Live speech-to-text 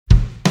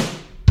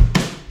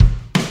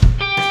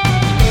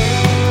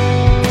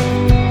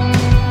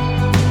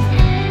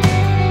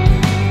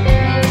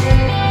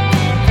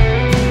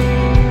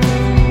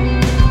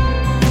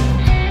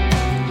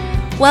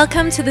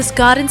Welcome to this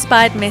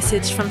God-inspired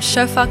message from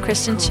Shofar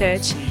Christian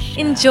Church.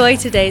 Enjoy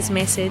today's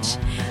message.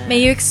 May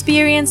you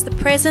experience the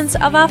presence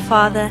of our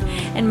Father,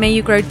 and may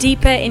you grow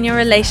deeper in your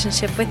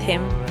relationship with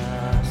Him.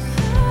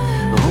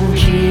 Oh,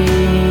 Jesus,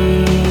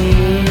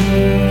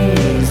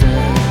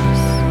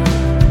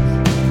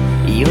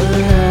 your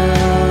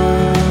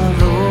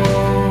love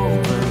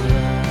over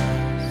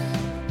us.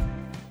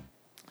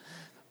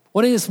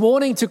 Wanting this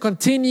morning to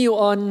continue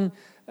on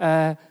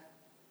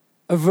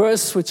a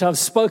verse which I've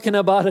spoken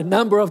about a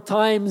number of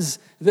times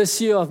this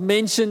year. I've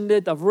mentioned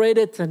it, I've read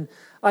it, and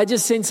I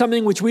just sense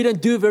something which we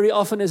don't do very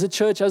often as a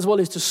church as well,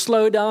 is to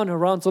slow down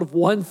around sort of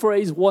one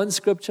phrase, one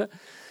scripture,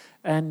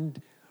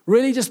 and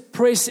really just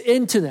press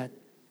into that.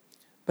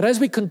 But as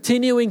we're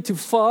continuing to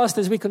fast,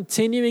 as we're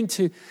continuing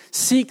to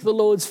seek the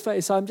Lord's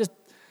face, I'm just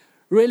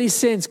really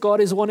sense God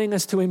is wanting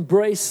us to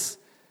embrace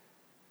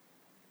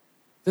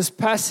this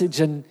passage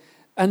and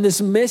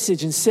this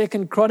message in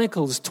 2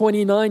 Chronicles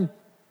 29.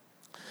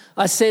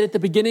 I said at the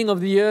beginning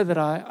of the year that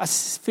I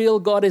feel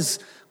God is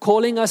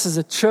calling us as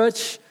a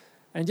church.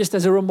 And just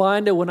as a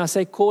reminder, when I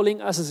say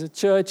calling us as a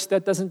church,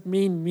 that doesn't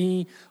mean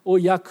me or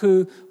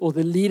Yaku or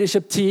the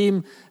leadership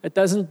team. It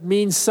doesn't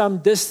mean some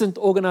distant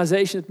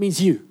organization. It means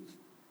you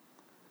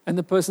and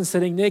the person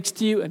sitting next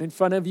to you and in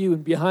front of you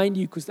and behind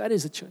you, because that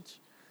is a church.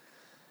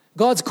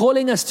 God's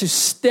calling us to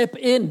step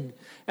in,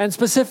 and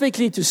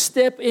specifically to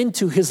step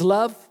into His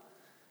love.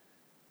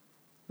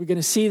 We're going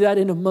to see that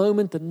in a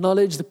moment, the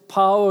knowledge, the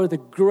power, the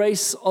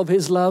grace of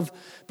His love,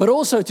 but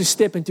also to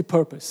step into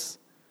purpose,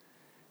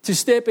 to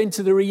step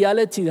into the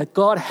reality that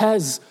God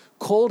has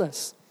called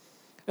us.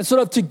 And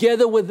sort of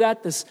together with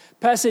that, this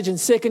passage in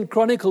 2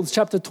 Chronicles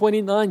chapter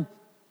 29,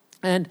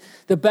 and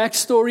the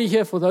backstory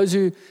here for those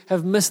who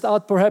have missed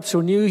out perhaps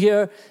or new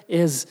here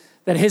is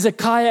that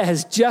Hezekiah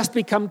has just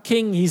become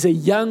king. He's a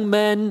young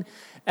man.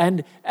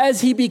 And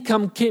as he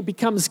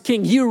becomes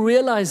king, he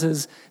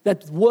realizes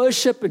that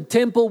worship and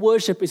temple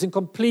worship is in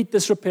complete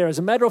disrepair. As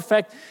a matter of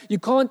fact, you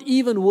can't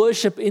even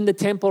worship in the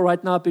temple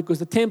right now because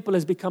the temple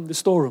has become the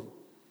storeroom.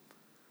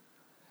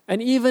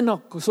 And even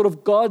sort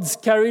of God's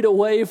carried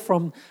away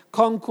from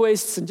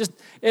conquests and just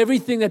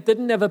everything that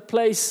didn't have a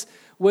place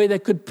where they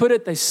could put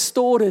it, they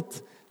stored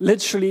it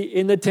literally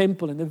in the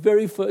temple. And the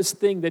very first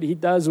thing that he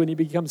does when he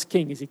becomes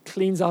king is he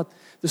cleans out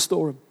the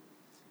storeroom.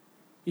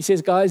 He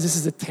says, guys, this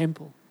is a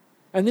temple.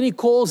 And then he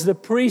calls the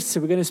priests,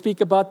 we're going to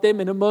speak about them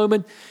in a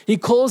moment. He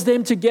calls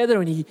them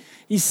together and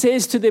he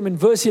says to them in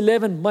verse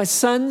 11, my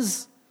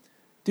sons,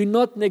 do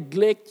not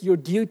neglect your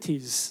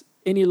duties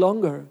any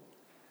longer.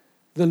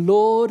 The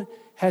Lord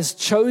has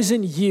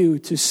chosen you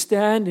to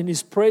stand in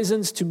His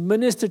presence, to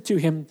minister to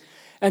Him,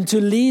 and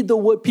to lead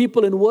the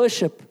people in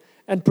worship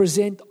and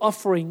present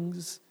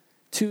offerings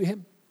to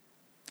Him.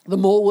 The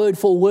more word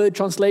for word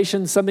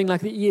translation, something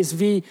like the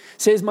ESV,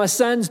 says, my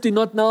sons, do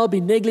not now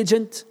be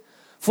negligent.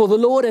 For the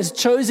Lord has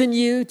chosen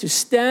you to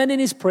stand in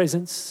His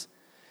presence,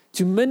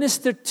 to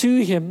minister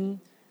to Him,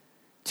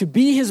 to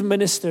be His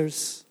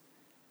ministers,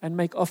 and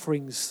make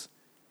offerings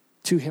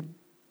to Him.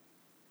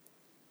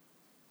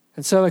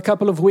 And so a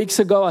couple of weeks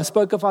ago, I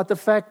spoke about the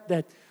fact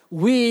that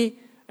we,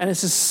 and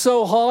this is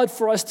so hard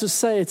for us to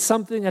say, it's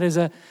something that is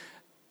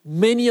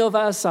many of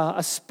us,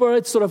 our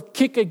spirits sort of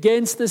kick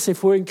against this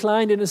if we're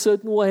inclined in a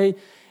certain way,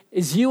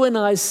 is you and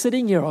I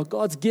sitting here are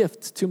God's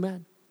gift to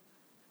man.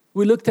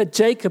 We looked at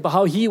Jacob,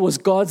 how he was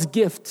God's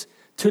gift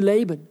to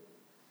Laban.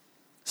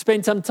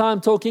 Spent some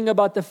time talking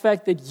about the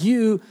fact that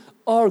you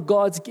are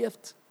God's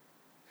gift.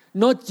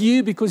 Not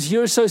you because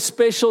you're so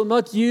special,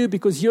 not you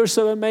because you're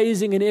so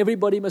amazing and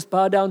everybody must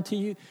bow down to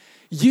you.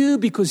 You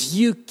because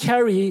you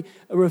carry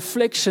a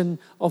reflection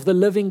of the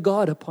living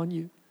God upon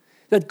you.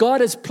 That God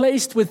has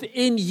placed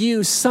within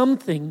you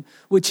something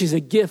which is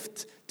a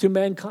gift to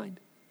mankind.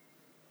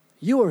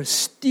 You are a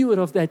steward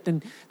of that,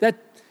 and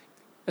that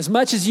as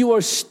much as you are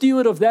a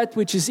steward of that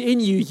which is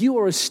in you, you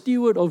are a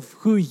steward of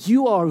who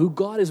you are, who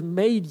God has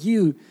made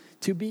you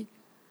to be.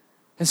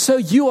 And so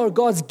you are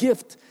God's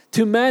gift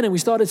to man, and we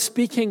started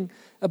speaking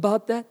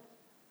about that.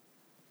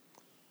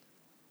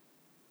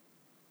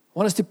 I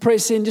want us to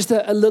press in just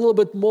a little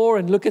bit more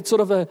and look at sort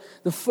of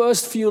the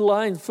first few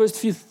lines, first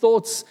few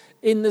thoughts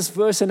in this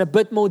verse in a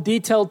bit more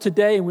detail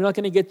today, and we're not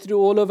going to get through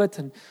all of it,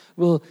 and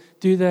we'll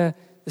do the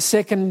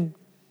second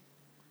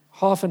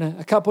half in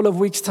a couple of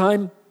weeks'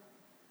 time.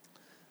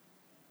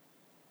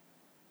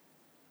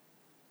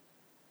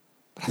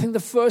 I think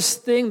the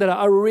first thing that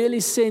I really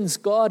sense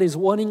God is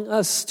wanting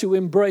us to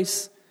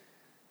embrace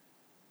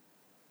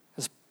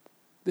is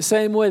the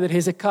same way that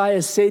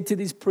Hezekiah said to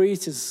these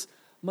priests, is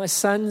my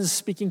sons,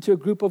 speaking to a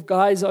group of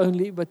guys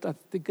only, but I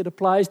think it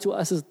applies to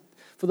us as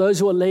for those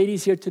who are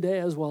ladies here today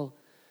as well.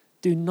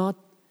 Do not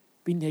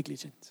be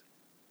negligent.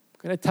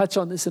 I'm going to touch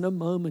on this in a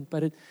moment,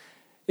 but it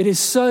is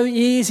so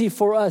easy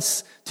for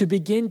us to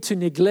begin to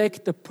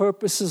neglect the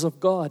purposes of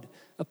God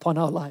upon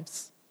our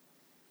lives.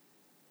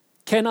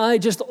 Can I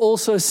just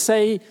also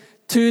say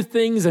two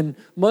things, and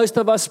most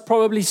of us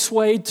probably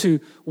sway to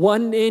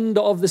one end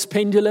of this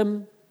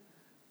pendulum,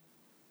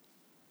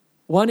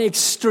 one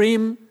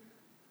extreme.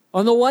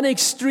 On the one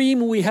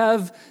extreme, we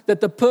have that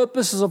the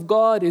purposes of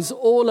God is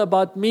all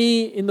about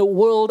me in the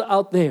world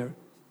out there.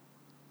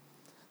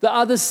 The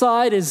other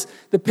side is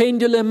the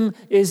pendulum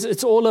is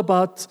it's all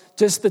about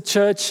just the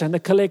church and the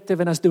collective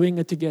and us doing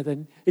it together.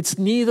 It's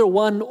neither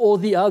one or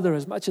the other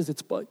as much as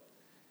it's both.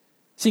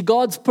 See,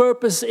 God's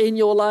purpose in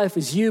your life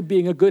is you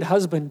being a good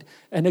husband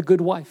and a good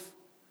wife.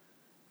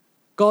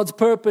 God's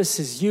purpose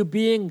is you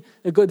being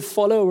a good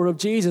follower of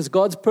Jesus.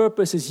 God's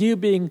purpose is you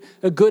being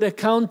a good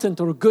accountant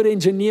or a good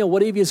engineer,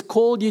 whatever He has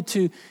called you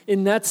to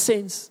in that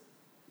sense.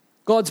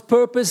 God's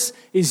purpose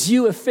is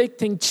you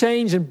affecting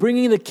change and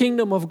bringing the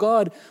kingdom of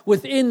God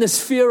within the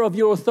sphere of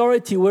your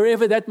authority,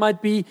 wherever that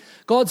might be.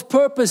 God's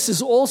purpose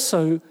is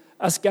also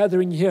us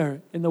gathering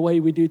here in the way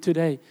we do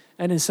today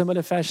and in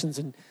similar fashions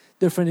and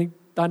different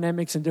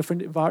dynamics and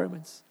different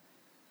environments.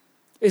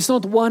 It's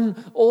not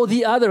one or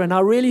the other. And I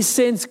really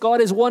sense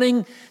God is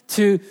wanting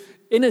to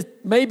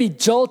maybe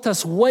jolt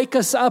us, wake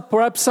us up.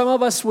 Perhaps some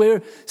of us,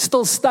 we're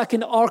still stuck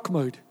in ark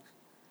mode.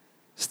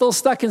 Still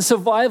stuck in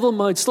survival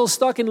mode, still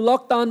stuck in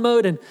lockdown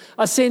mode. And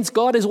I sense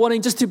God is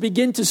wanting just to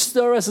begin to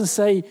stir us and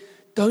say,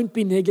 don't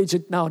be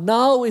negligent now.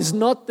 Now is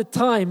not the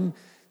time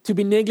to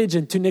be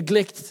negligent, to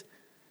neglect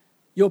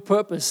your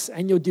purpose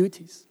and your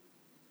duties.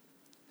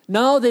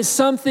 Now there's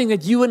something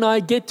that you and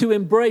I get to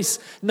embrace.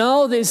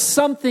 Now there's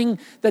something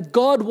that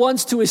God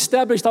wants to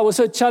establish. I was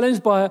so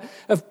challenged by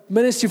a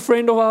ministry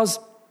friend of ours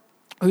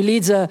who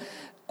leads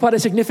quite a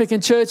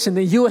significant church in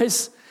the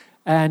US.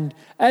 And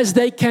as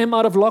they came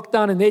out of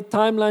lockdown and their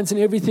timelines and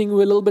everything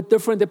were a little bit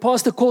different, the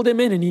pastor called them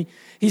in and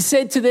he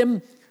said to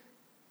them,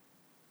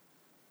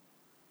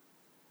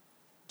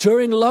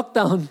 during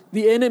lockdown,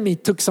 the enemy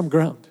took some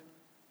ground.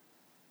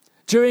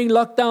 During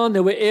lockdown,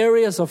 there were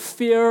areas of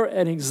fear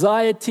and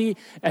anxiety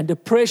and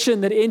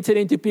depression that entered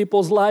into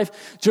people's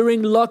life.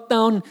 During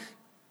lockdown,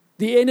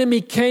 the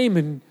enemy came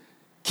and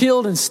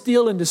killed and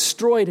steal and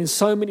destroyed in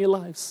so many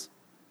lives.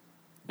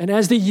 And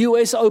as the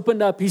US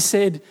opened up, he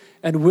said,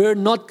 and we're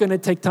not going to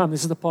take time.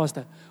 This is the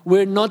pastor.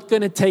 We're not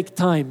going to take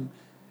time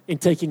in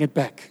taking it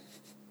back.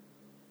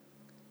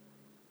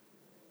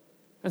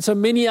 And so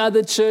many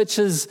other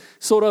churches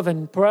sort of,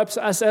 and perhaps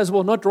us as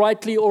well, not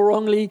rightly or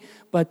wrongly,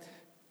 but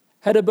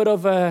had a bit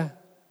of a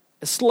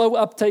slow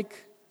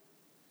uptake.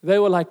 They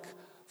were like,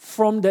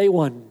 from day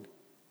one,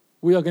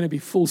 we are going to be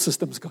full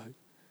systems go.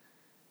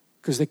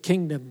 Because the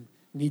kingdom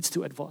needs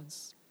to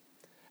advance.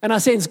 And I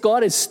sense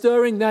God is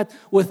stirring that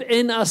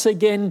within us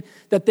again,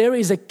 that there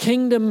is a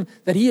kingdom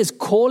that He is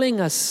calling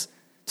us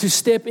to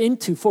step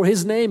into for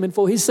His name and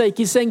for His sake.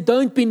 He's saying,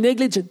 don't be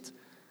negligent.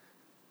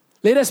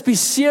 Let us be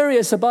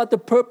serious about the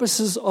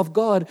purposes of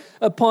God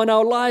upon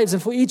our lives.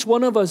 And for each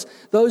one of us,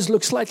 those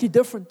look slightly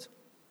different.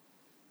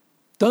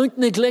 Don't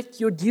neglect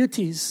your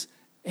duties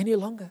any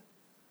longer.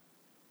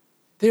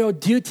 There are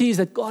duties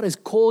that God has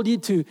called you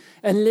to,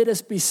 and let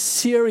us be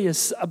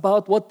serious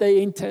about what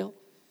they entail.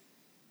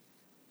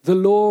 The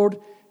Lord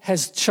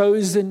has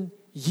chosen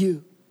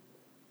you.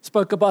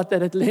 Spoke about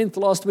that at length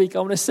last week. I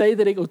want to say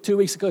that, or 2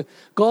 weeks ago.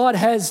 God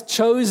has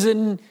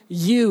chosen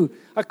you.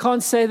 I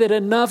can't say that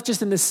enough.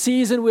 Just in the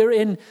season we're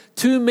in,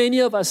 too many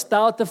of us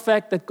doubt the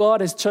fact that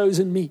God has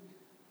chosen me.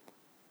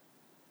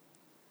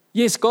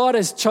 Yes, God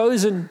has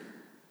chosen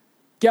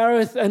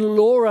Gareth and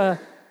Laura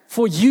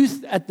for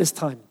youth at this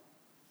time.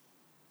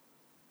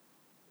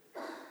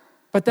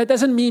 But that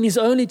doesn't mean He's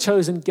only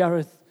chosen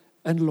Gareth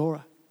and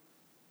Laura.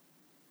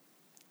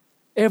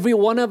 Every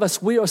one of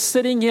us, we are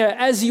sitting here,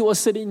 as you are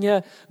sitting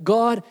here,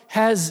 God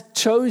has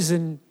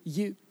chosen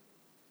you.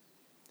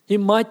 He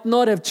might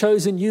not have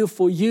chosen you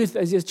for youth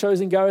as He has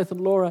chosen Gareth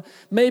and Laura.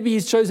 Maybe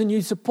He's chosen you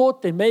to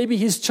support them. Maybe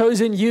He's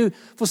chosen you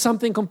for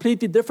something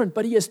completely different,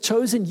 but He has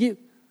chosen you.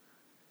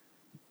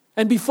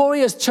 And before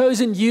He has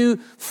chosen you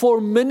for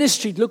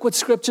ministry, look what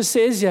Scripture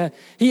says here.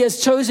 He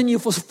has chosen you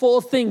for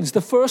 4 things. The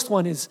first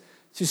one is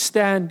to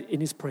stand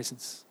in His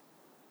presence.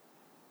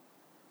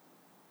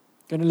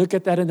 I'm going to look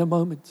at that in a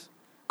moment.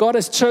 God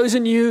has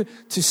chosen you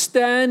to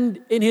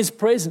stand in His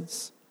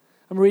presence.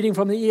 I'm reading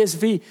from the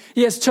ESV.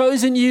 He has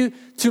chosen you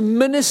to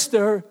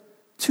minister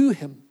to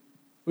Him.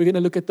 We're going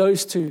to look at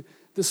those 2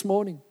 this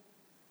morning.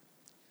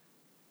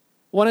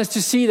 I want us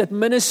to see that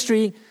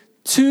ministry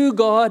to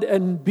God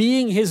and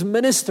being His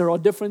minister are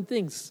different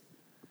things.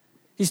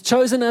 He's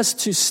chosen us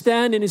to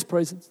stand in His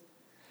presence.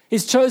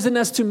 He's chosen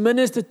us to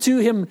minister to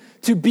Him,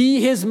 to be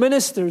His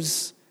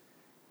ministers,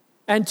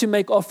 and to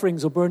make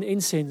offerings or burn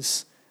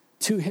incense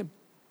to Him.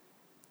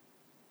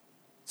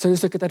 So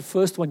let's look at that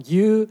first one.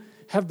 You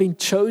have been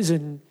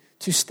chosen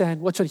to stand.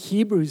 Watch what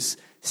Hebrews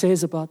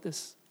says about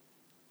this.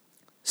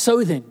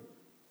 So then,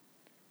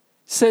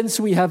 since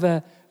we have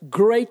a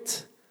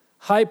great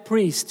high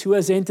priest who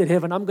has entered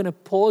heaven, I'm going to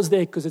pause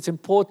there because it's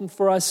important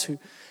for us who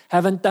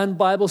haven't done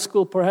Bible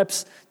school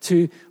perhaps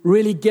to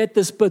really get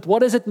this bit. What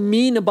does it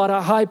mean about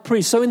a high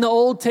priest? So in the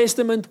Old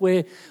Testament,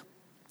 where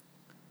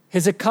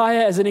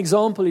Hezekiah, as an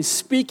example, is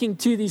speaking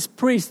to these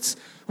priests,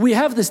 we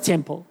have this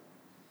temple.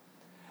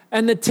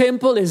 And the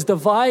temple is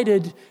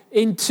divided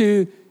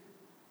into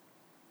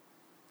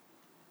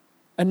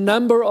a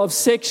number of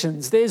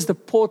sections. There's the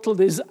portal,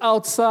 there's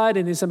outside,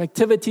 and there's some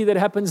activity that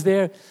happens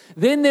there.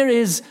 Then there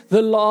is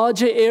the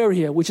larger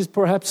area, which is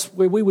perhaps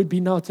where we would be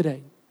now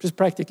today, just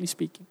practically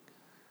speaking.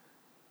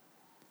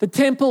 The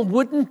temple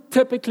wouldn't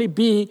typically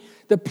be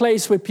the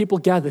place where people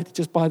gathered,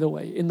 just by the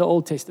way, in the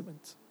Old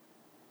Testament.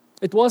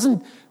 It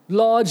wasn't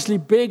largely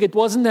big. It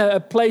wasn't a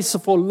place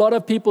for a lot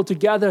of people to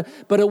gather,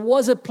 but it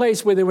was a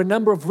place where there were a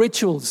number of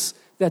rituals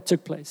that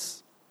took place.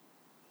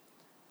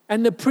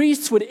 And the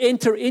priests would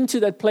enter into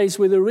that place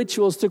where the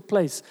rituals took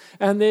place.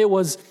 And there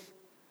was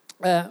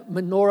a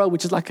menorah,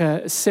 which is like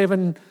a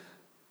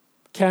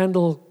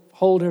 7-candle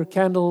holder,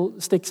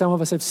 candlestick. Some of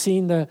us have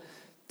seen the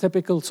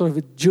typical sort of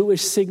a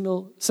Jewish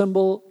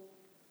symbol.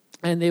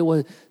 And there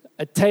was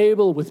a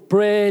table with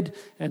bread,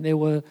 and there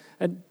were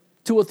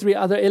 2 or 3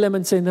 other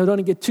elements, and I don't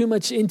want to get too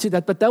much into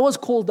that. But that was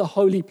called the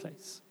holy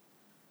place.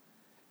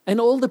 And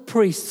all the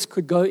priests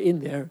could go in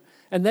there,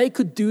 and they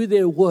could do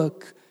their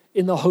work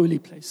in the holy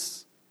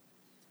place.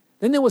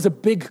 Then there was a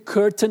big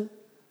curtain,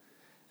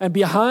 and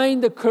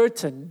behind the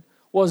curtain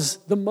was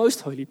the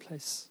most holy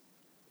place.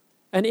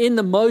 And in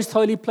the most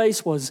holy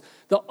place was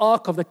the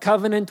Ark of the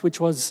Covenant, which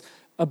was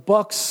a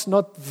box,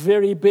 not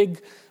very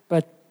big,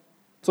 but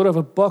sort of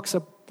a box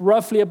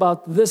roughly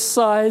about this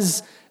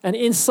size. And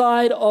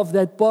inside of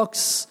that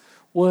box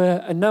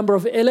were a number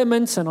of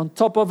elements, and on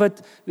top of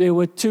it there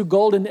were 2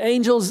 golden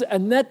angels.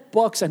 And that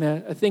box, and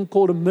a thing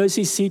called a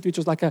mercy seat, which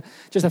was like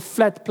just a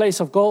flat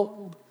plate of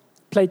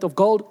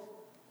gold.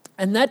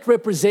 And that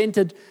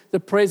represented the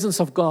presence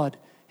of God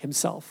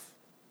himself.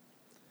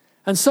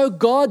 And so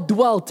God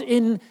dwelt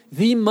in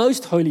the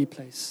most holy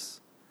place.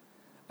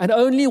 And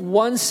only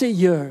once a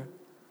year,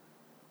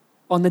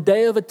 on the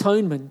Day of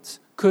Atonement,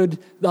 could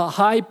the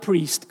high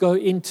priest go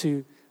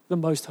into the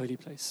most holy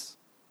place.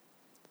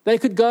 They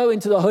could go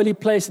into the holy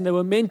place, and they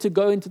were meant to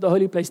go into the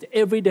holy place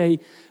every day.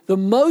 The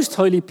most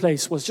holy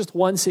place was just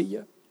once a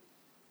year.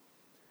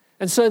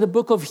 And so the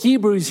book of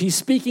Hebrews, he's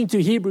speaking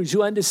to Hebrews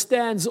who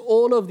understands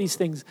all of these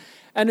things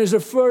and is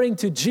referring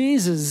to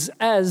Jesus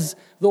as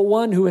the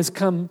one who has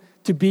come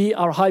to be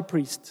our high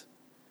priest.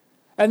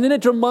 And then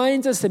it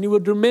reminds us, and you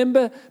would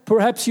remember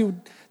perhaps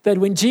that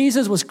when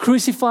Jesus was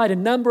crucified, a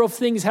number of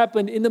things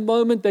happened in the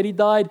moment that he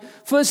died.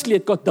 Firstly,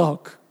 it got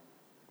dark.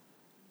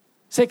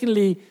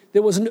 Secondly,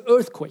 there was an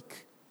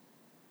earthquake.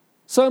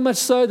 So much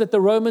so that the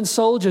Roman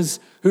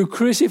soldiers who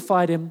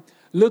crucified him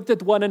looked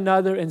at one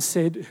another and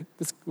said,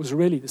 this was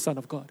really the Son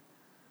of God.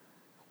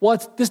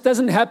 This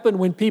doesn't happen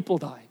when people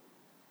die.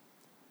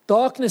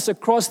 Darkness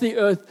across the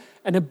earth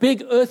and a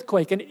big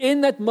earthquake. And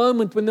in that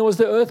moment when there was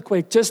the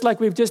earthquake, just like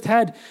we've just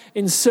had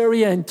in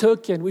Syria and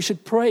Turkey, and we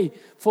should pray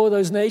for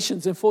those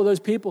nations and for those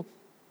people,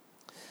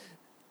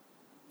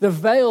 the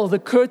veil, the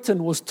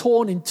curtain was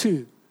torn in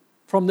 2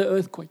 from the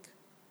earthquake.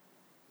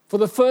 For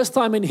the first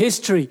time in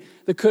history,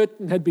 the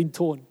curtain had been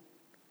torn,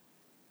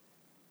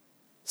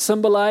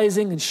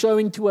 symbolizing and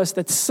showing to us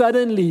that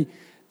suddenly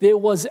there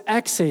was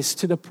access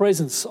to the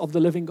presence of the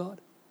living God.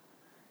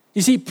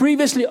 You see,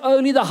 previously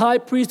only the high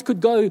priest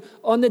could go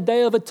on the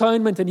Day of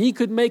Atonement, and he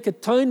could make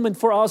atonement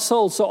for our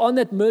souls. So on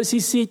that mercy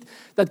seat,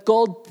 that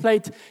gold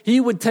plate, he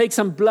would take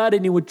some blood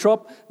and he would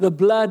drop the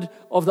blood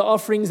of the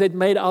offerings they'd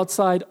made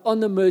outside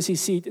on the mercy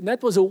seat. And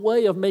that was a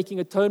way of making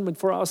atonement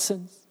for our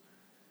sins.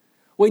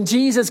 When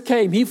Jesus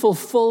came, he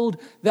fulfilled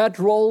that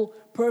role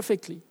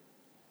perfectly.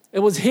 It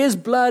was his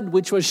blood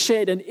which was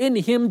shed, and in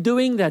him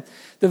doing that,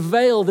 the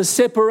veil, the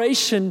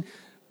separation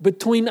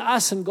between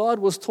us and God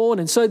was torn.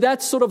 And so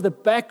that's sort of the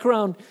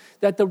background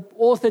that the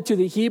author to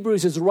the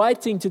Hebrews is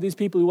writing to these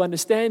people who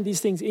understand these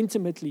things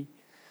intimately.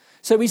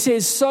 So he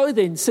says, so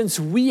then, since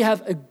we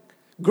have a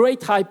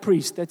great high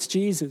priest, that's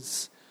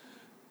Jesus,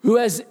 who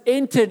has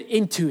entered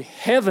into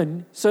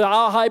heaven, so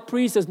our high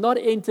priest has not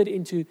entered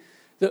into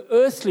the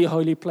earthly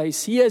holy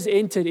place, he has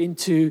entered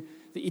into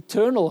the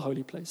eternal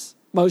holy place,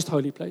 most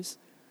holy place.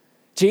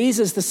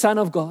 Jesus, the Son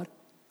of God.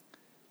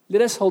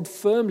 Let us hold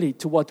firmly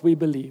to what we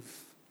believe.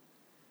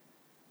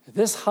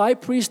 This high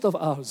priest of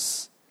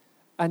ours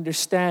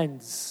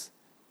understands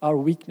our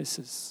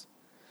weaknesses.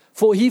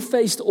 For he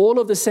faced all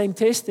of the same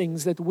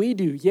testings that we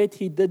do, yet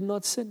he did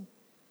not sin.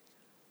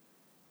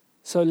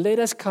 So let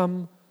us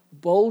come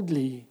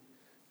boldly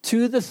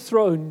to the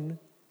throne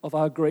of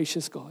our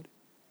gracious God.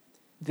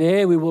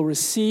 There we will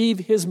receive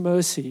his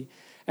mercy,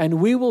 and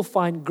we will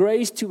find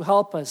grace to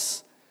help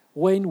us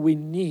when we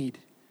need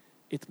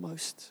it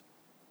most.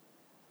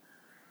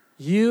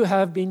 You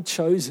have been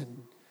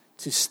chosen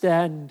to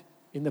stand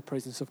in the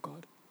presence of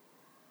God.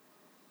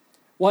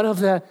 One of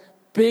the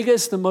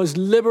biggest, the most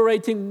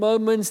liberating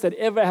moments that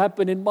ever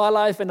happened in my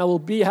life, and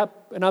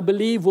I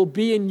believe will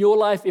be in your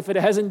life if it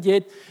hasn't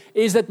yet,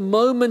 is that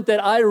moment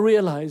that I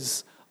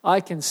realize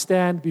I can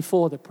stand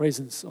before the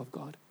presence of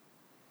God.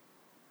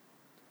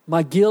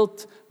 My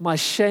guilt, my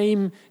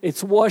shame,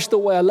 it's washed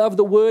away. I love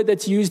the word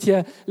that's used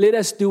here. Let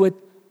us do it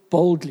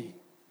boldly.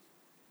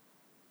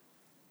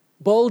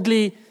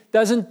 Boldly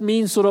doesn't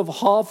mean sort of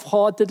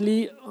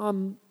half-heartedly.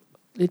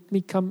 Let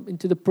me come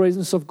into the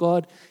presence of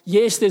God.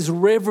 Yes, there's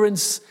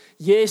reverence.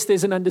 Yes,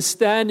 there's an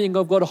understanding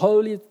of God's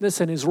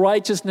holiness and His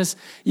righteousness.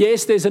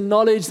 Yes, there's a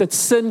knowledge that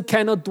sin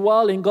cannot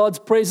dwell in God's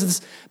presence.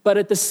 But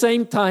at the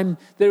same time,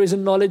 there is a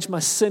knowledge my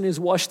sin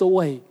is washed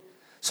away.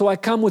 So I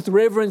come with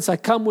reverence, I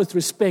come with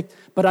respect,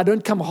 but I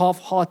don't come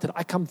half-hearted.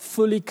 I come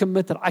fully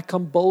committed. I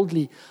come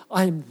boldly.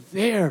 I am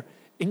there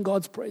in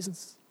God's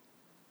presence.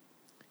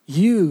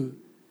 You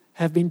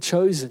have been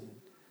chosen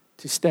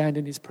to stand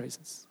in His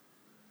presence.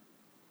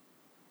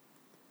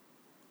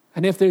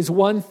 And if there's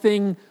one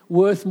thing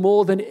worth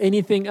more than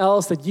anything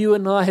else that you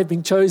and I have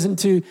been chosen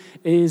to,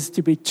 is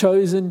to be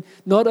chosen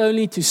not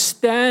only to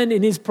stand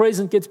in His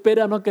presence. Gets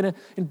better. I'm not going to,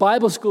 in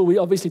Bible school, we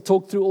obviously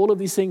talk through all of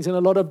these things in a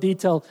lot of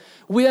detail.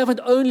 We haven't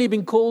only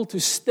been called to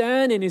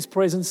stand in His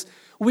presence,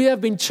 we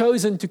have been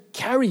chosen to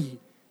carry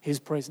His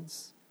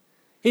presence.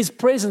 His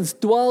presence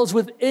dwells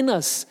within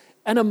us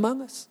and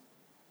among us.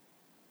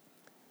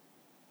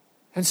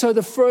 And so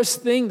the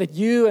first thing that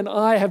you and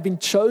I have been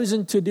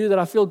chosen to do, that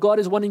I feel God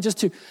is wanting just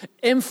to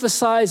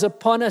emphasize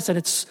upon us, and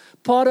it's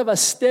part of us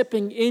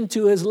stepping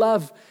into His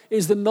love,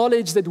 is the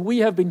knowledge that we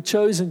have been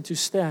chosen to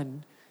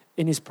stand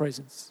in His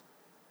presence.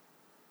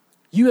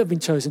 You have been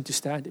chosen to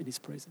stand in His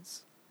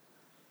presence.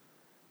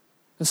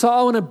 And so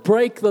I want to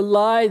break the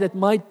lie that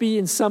might be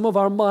in some of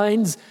our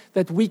minds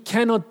that we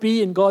cannot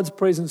be in God's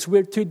presence.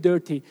 We're too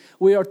dirty.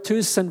 We are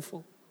too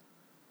sinful.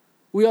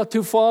 We are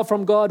too far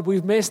from God.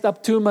 We've messed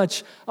up too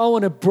much. I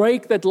want to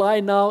break that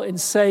lie now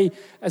and say,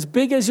 as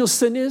big as your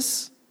sin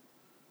is,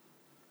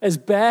 as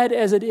bad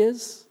as it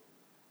is,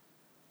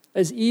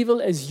 as evil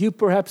as you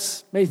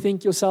perhaps may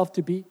think yourself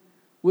to be,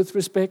 with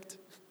respect,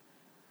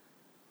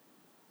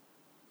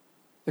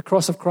 the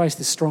cross of Christ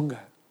is stronger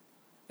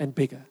and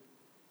bigger.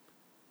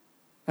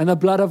 And the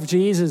blood of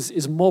Jesus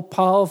is more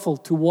powerful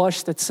to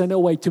wash that sin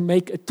away, to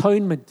make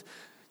atonement,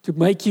 to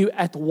make you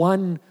at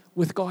one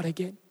with God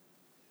again.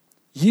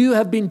 You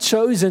have been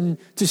chosen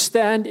to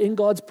stand in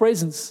God's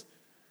presence.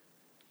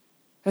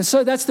 And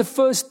so that's the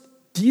first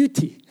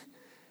duty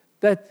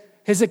that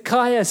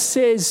Hezekiah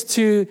says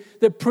to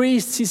the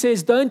priests. He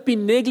says, don't be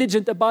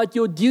negligent about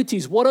your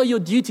duties. What are your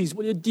duties?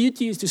 Well, your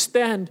duty is to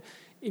stand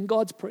in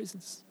God's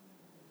presence.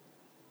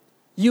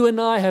 You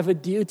and I have a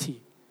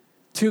duty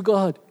to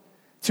God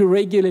to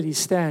regularly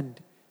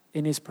stand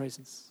in His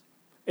presence.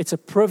 It's a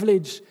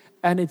privilege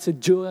and it's a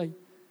joy.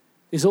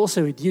 There's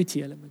also a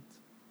duty element.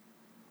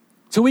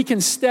 So we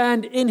can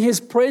stand in His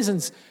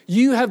presence.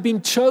 You have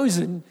been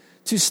chosen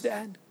to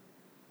stand.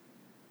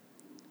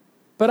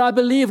 But I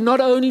believe not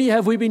only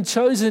have we been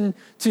chosen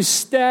to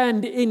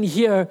stand in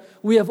here,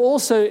 we have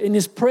also, in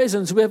His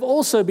presence, we have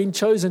also been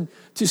chosen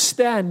to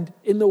stand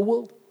in the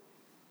world.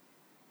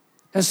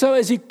 And so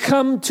as you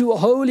come to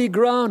holy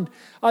ground,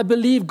 I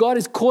believe God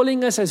is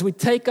calling us as we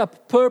take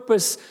up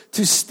purpose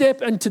to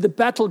step into the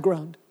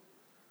battleground.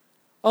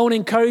 I want to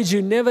encourage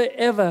you, never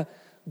ever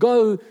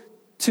go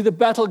to the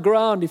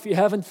battleground if you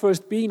haven't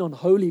first been on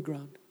holy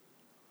ground.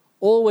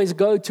 Always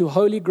go to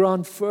holy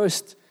ground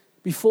first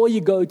before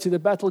you go to the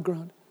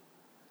battleground.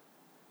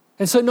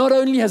 And so not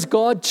only has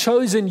God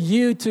chosen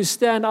you to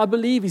stand, I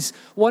believe He's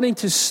wanting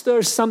to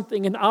stir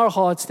something in our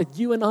hearts that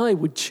you and I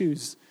would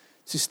choose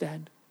to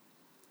stand.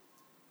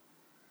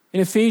 In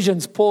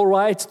Ephesians, Paul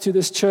writes to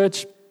this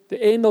church, the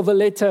end of a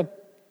letter,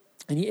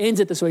 and he ends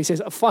it this way. He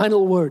says, a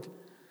final word.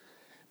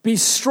 Be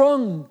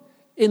strong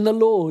in the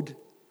Lord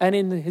and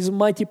in His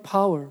mighty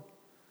power.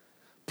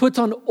 Put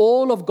on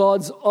all of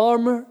God's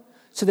armor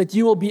so that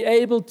you will be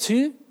able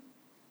to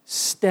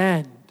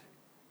stand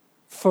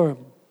firm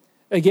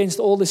against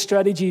all the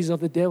strategies of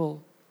the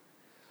devil.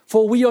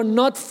 For we are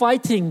not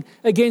fighting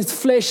against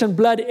flesh and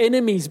blood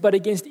enemies, but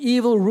against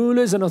evil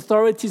rulers and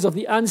authorities of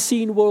the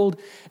unseen world,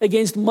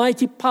 against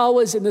mighty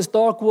powers in this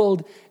dark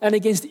world, and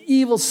against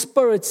evil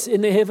spirits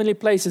in the heavenly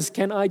places.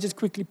 Can I just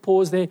quickly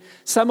pause there?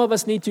 Some of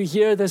us need to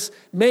hear this.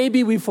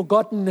 Maybe we've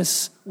forgotten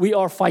this. We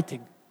are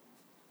fighting.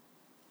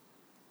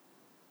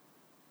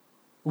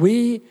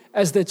 We,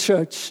 as the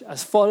church,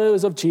 as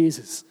followers of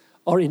Jesus,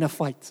 are in a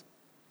fight.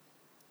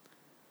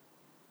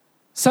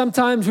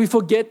 Sometimes we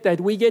forget that.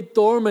 We get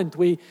dormant.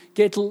 We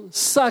get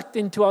sucked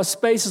into our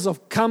spaces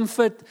of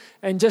comfort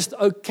and just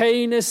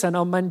okayness and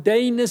our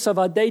mundaneness of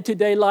our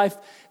day-to-day life,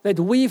 that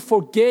we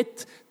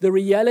forget the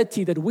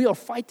reality that we are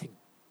fighting.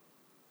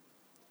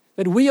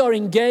 That we are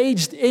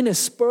engaged in a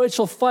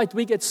spiritual fight.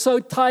 We get so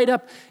tied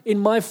up in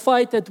my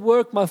fight at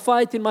work, my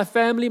fight in my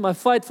family, my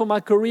fight for my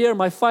career,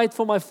 my fight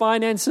for my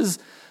finances,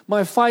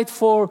 my fight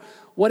for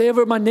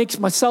whatever,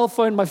 my cell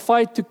phone, my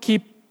fight to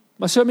keep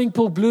my swimming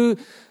pool blue.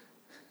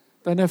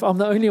 Don't know if I'm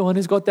the only one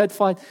who's got that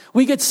fight.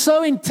 We get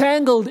so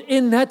entangled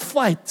in that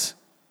fight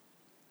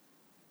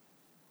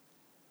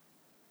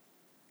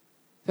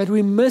that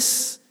we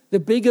miss the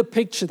bigger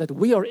picture that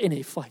we are in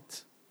a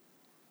fight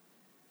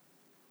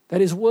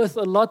that is worth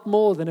a lot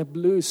more than a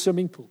blue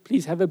swimming pool.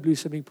 Please have a blue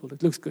swimming pool.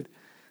 It looks good.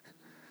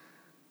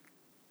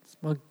 It's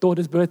my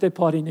daughter's birthday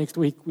party next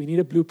week. We need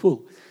a blue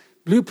pool.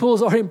 Blue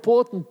pools are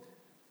important,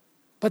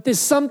 but there's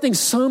something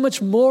so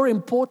much more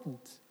important.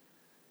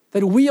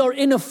 that we are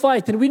in a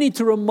fight, and we need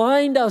to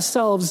remind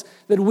ourselves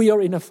that we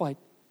are in a fight.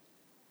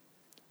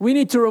 We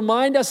need to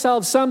remind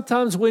ourselves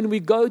sometimes when we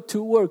go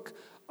to work,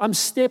 I'm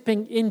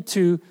stepping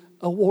into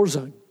a war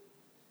zone.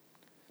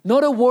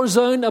 Not a war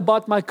zone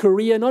about my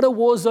career, not a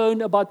war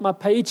zone about my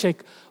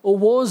paycheck, a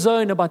war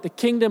zone about the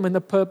kingdom and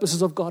the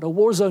purposes of God, a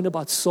war zone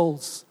about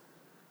souls,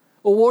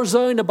 a war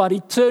zone about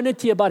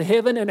eternity, about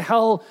heaven and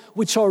hell,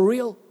 which are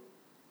real.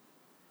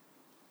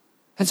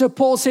 And so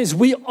Paul says,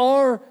 we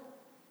are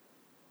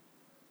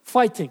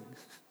fighting.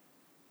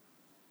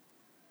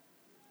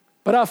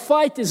 But our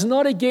fight is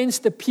not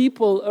against the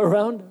people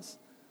around us.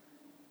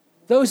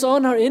 Those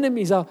aren't our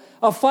enemies. Our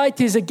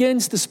fight is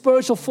against the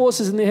spiritual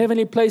forces in the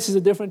heavenly places,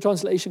 a different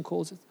translation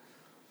calls it.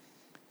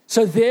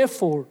 So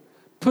therefore,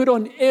 put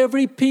on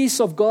every piece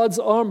of God's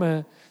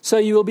armor so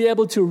you will be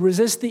able to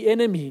resist the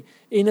enemy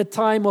in a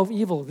time of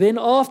evil. Then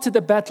after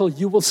the battle,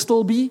 you will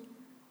still be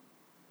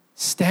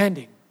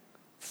standing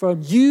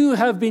firm. You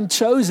have been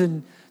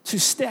chosen to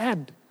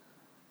stand.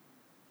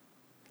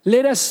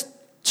 Let us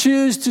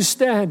choose to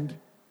stand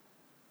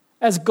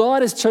as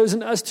God has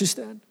chosen us to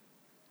stand.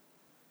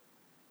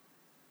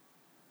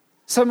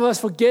 Some of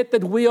us forget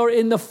that we are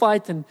in the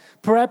fight, and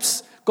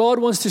perhaps God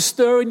wants to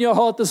stir in your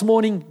heart this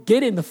morning,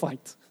 get in the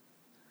fight.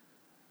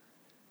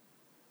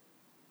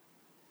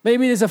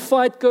 Maybe there's a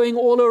fight going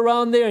all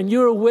around there and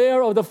you're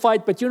aware of the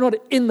fight, but you're not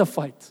in the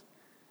fight.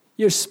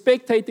 You're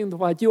spectating the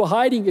fight. You're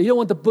hiding. You don't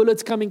want the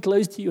bullets coming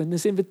close to you. And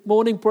this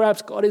morning,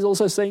 perhaps God is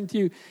also saying to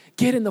you,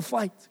 get in the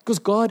fight because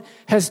God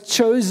has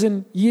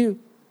chosen you.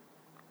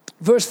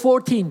 Verse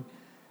 14,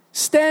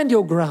 stand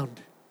your ground.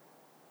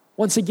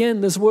 Once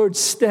again, this word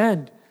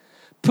stand.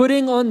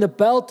 Putting on the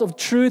belt of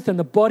truth and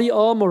the body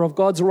armor of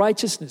God's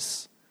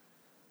righteousness.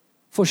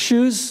 For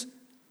shoes,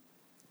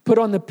 put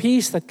on the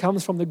peace that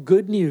comes from the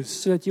good news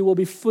so that you will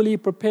be fully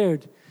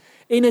prepared.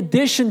 In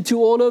addition to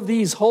all of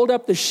these, hold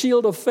up the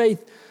shield of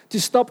faith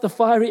to stop the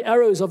fiery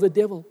arrows of the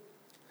devil.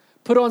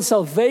 Put on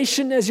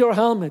salvation as your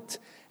helmet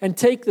and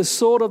take the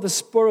sword of the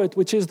Spirit,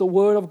 which is the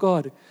word of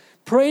God.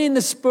 Pray in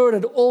the Spirit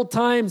at all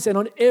times and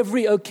on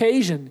every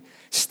occasion.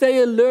 Stay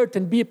alert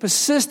and be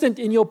persistent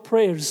in your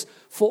prayers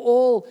for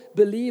all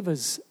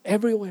believers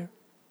everywhere.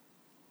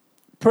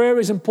 Prayer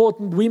is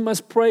important. We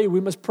must pray. We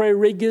must pray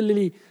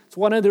regularly. It's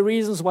one of the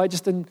reasons why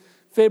just in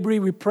February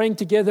we're praying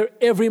together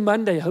every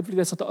Monday. Hopefully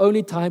that's not the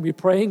only time we're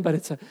praying, but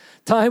it's a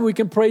time we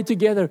can pray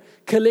together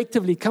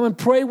collectively. Come and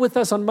pray with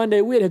us on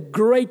Monday. We had a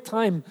great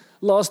time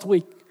last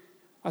week.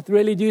 I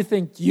really do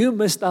think you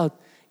missed out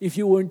if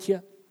you weren't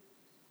here.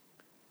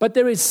 But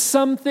there is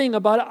something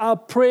about our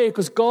prayer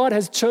because God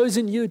has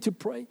chosen you to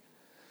pray.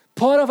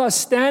 Part of our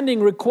standing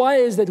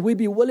requires that we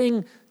be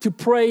willing to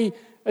pray,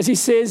 as he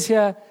says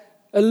here,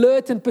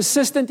 alert and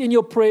persistent in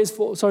your prayers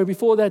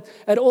before that,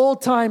 at all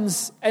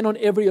times and on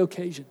every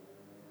occasion.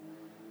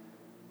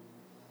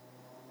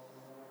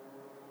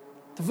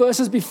 The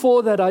verses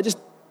before that, I just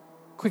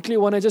quickly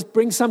want to just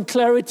bring some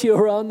clarity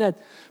around that.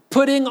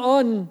 Putting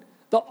on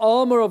the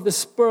armor of the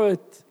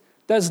Spirit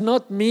does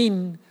not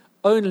mean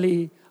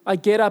only I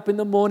get up in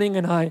the morning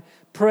and I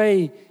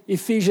pray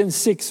Ephesians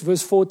 6,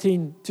 verse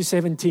 14 to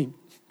 17.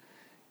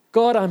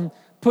 God, I'm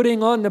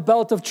putting on the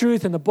belt of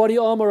truth and the body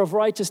armor of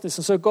righteousness.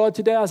 And so God,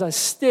 today as I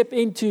step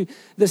into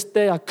this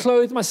day, I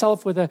clothe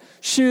myself with the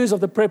shoes of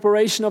the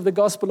preparation of the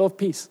gospel of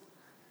peace.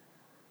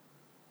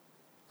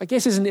 I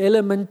guess there's an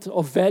element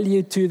of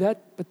value to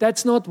that, but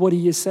that's not what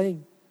he is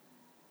saying.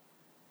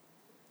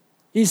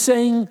 He's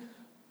saying,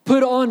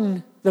 put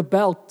on the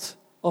belt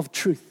of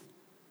truth.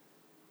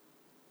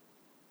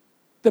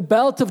 The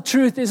belt of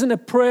truth isn't a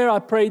prayer I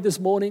prayed this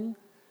morning.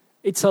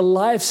 It's a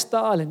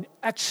lifestyle and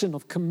action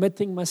of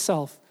committing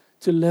myself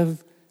to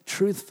live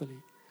truthfully,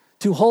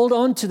 to hold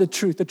on to the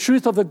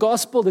truth of the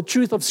gospel, the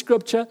truth of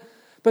Scripture,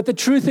 but the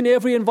truth in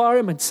every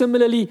environment.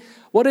 Similarly,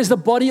 what is the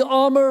body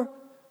armor?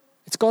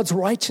 It's God's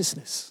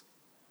righteousness.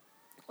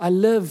 I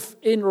live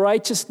in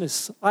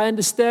righteousness. I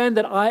understand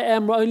that I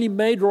am only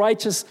made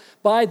righteous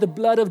by the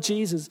blood of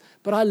Jesus,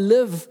 but I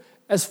live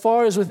as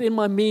far as within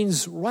my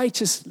means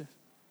righteously.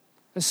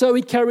 And so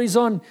he carries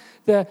on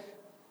the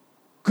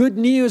good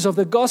news of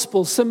the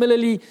gospel.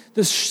 Similarly,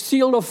 the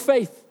shield of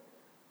faith.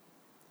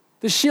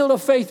 The shield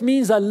of faith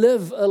means I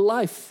live a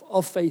life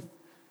of faith.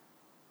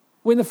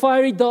 When the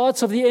fiery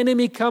darts of the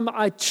enemy come,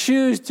 I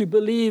choose to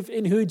believe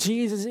in who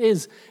Jesus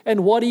is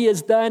and what he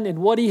has done and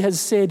what he has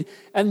said.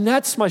 And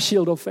that's my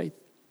shield of faith.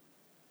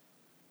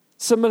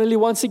 Similarly,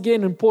 once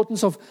again,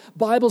 importance of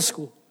Bible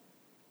school.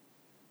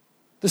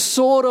 The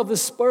sword of the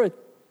Spirit.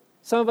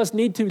 Some of us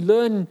need to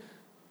learn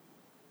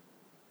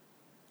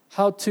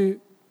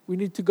we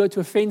need to go to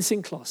a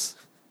fencing class.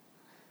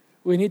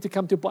 We need to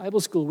come to Bible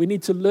school. We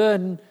need to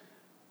learn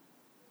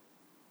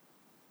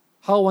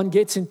how one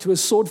gets into a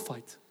sword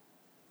fight.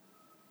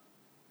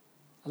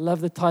 I love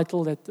the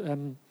title that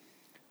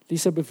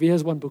Lisa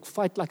Bevere's one book,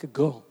 Fight Like a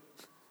Girl.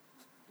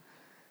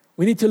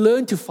 We need to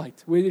learn to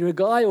fight. Whether you're a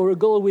guy or a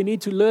girl, we need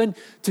to learn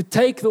to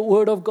take the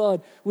word of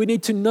God. We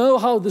need to know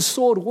how the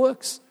sword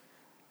works.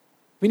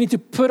 We need to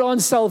put on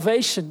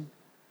salvation.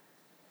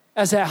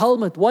 as a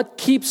helmet. What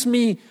keeps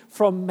me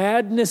from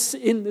madness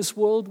in this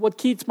world? What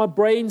keeps my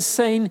brain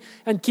sane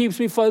and keeps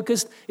me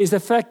focused is the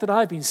fact that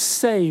I've been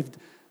saved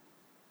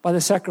by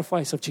the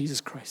sacrifice of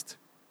Jesus Christ.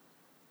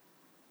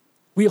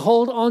 We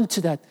hold on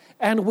to that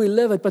and we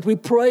live it, but we're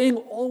praying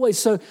always.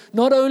 So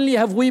not only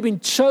have we been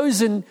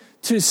chosen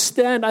to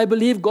stand, I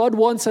believe God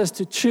wants us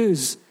to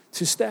choose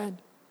to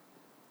stand.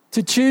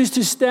 To choose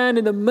to stand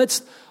in the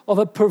midst of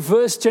a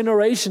perverse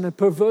generation, a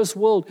perverse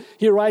world,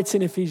 he writes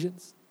in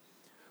Ephesians.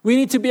 We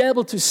need to be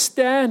able to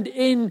stand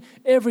in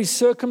every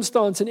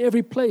circumstance, in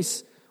every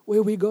place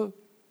where we go.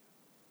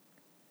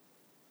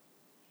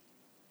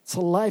 It's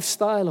a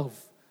lifestyle of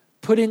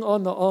putting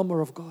on the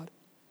armor of God.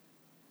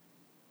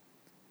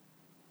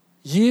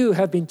 You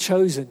have been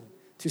chosen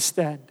to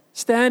stand.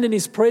 Stand in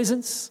his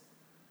presence,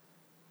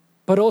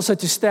 but also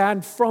to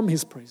stand from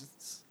his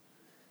presence.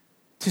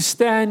 To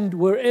stand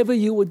wherever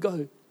you would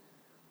go.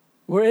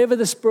 Wherever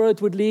the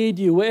Spirit would lead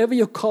you. Wherever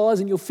your cars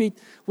and your feet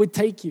would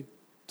take you.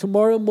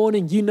 Tomorrow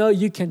morning, you know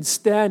you can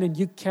stand and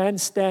you can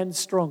stand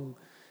strong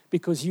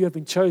because you have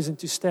been chosen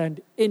to stand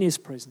in his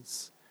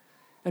presence.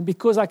 And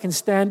because I can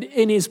stand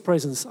in his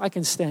presence, I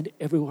can stand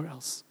everywhere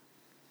else.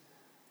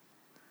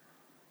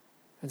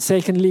 And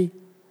secondly,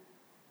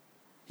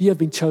 you have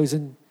been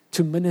chosen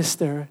to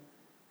minister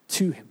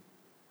to him.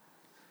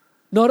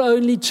 Not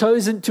only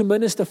chosen to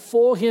minister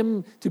for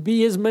him, to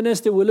be his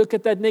minister, we'll look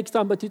at that next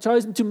time, but you're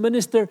chosen to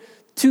minister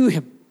to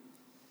him.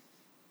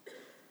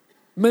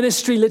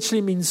 Ministry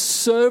literally means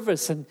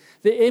service, and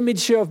the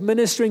image here of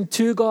ministering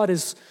to God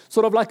is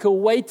sort of like a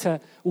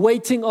waiter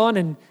waiting on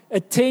and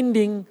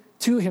attending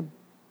to him.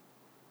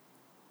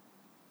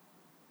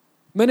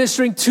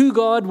 Ministering to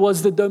God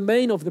was the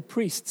domain of the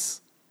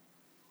priests.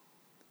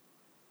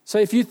 So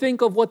if you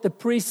think of what the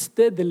priests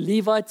did, the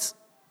Levites,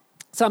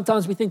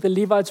 sometimes we think the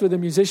Levites were the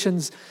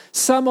musicians.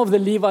 Some of the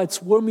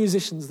Levites were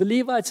musicians. The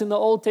Levites in the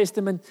Old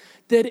Testament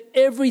did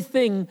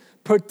everything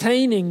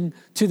pertaining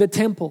to the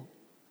temple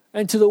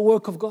and to the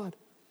work of God,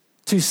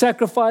 to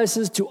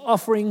sacrifices, to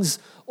offerings,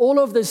 all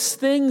of these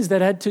things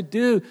that had to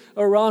do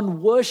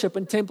around worship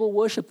and temple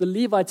worship. The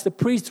Levites, the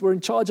priests were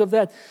in charge of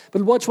that.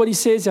 But watch what he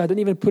says here. I didn't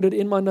even put it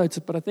in my notes,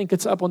 but I think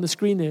it's up on the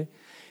screen there.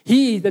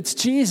 He, that's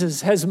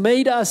Jesus, has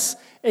made us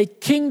a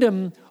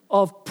kingdom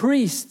of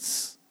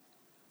priests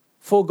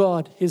for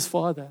God, his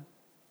Father.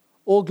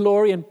 All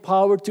glory and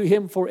power to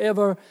him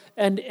forever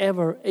and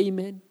ever.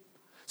 Amen.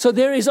 So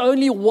there is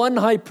only one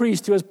high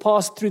priest who has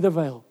passed through the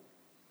veil.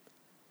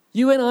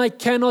 You and I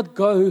cannot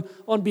go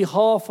on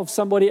behalf of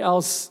somebody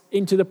else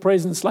into the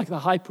presence like the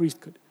high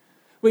priest could.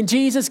 When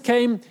Jesus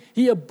came,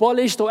 he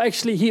abolished, or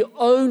actually he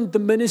owned the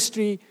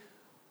ministry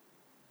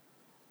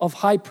of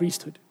high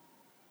priesthood.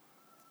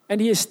 And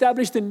he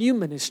established a new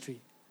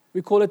ministry.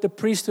 We call it the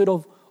priesthood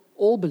of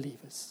all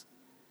believers.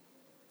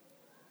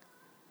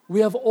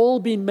 We have all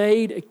been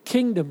made a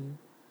kingdom,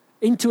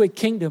 into a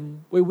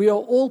kingdom where we are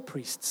all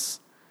priests.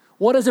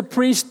 What does a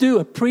priest do?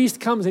 A priest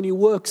comes and he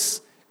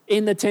works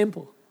in the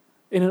temple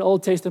in an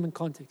Old Testament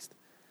context.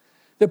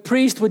 The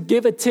priest would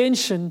give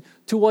attention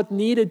to what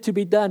needed to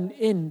be done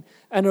in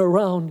and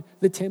around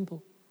the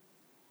temple.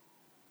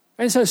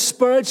 And so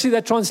spiritually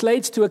that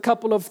translates to a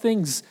couple of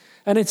things.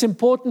 And it's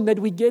important that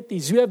we get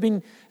these.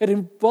 It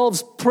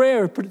involves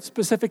prayer,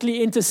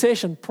 specifically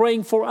intercession,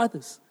 praying for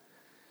others.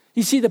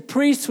 You see, the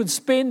priests would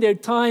spend their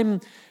time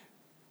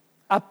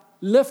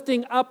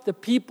lifting up the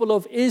people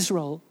of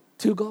Israel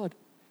to God.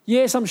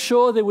 Yes, I'm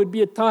sure there would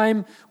be a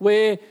time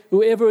where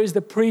whoever is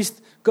the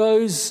priest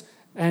goes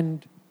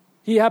and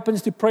he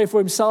happens to pray for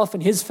himself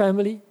and his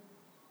family.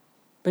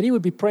 But he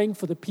would be praying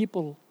for the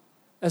people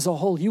as a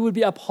whole. He would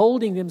be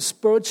upholding them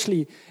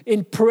spiritually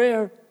in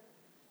prayer,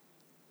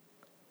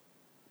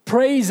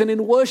 praise, and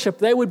in worship.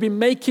 They would be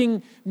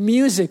making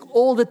music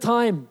all the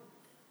time,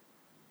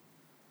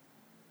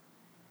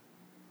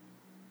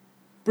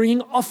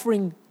 bringing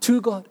offering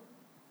to God.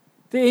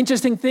 The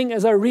interesting thing,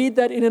 as I read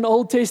that in an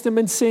Old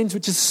Testament sense,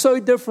 which is so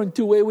different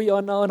to where we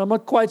are now, and I'm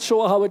not quite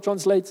sure how it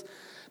translates,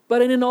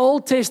 but in an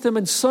Old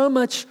Testament, so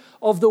much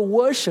of the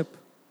worship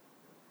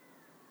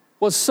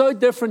was so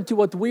different to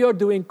what we are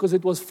doing because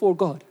it was for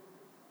God.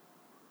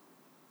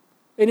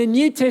 In a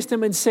New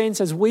Testament sense,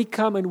 as we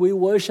come and we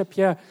worship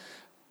here,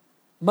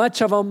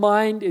 much of our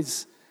mind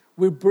is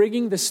we're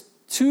bringing this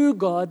to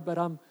God, but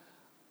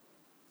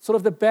sort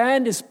of the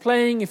band is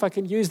playing, if I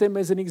can use them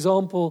as an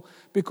example,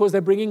 because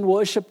they're bringing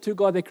worship to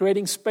God. They're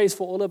creating space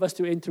for all of us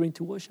to enter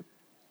into worship.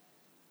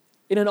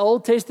 In an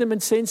Old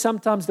Testament sense,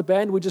 sometimes the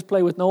band would just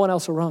play with no one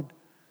else around.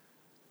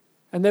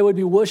 And they would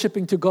be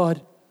worshiping to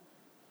God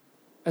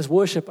as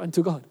worship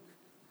unto God.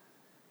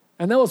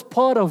 And that was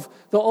part of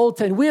the Old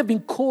Testament. We have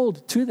been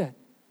called to that.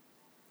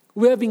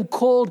 We have been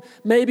called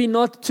maybe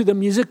not to the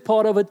music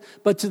part of it,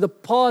 but to the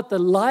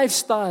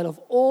lifestyle of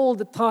all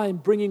the time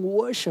bringing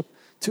worship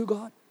to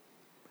God.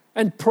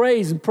 And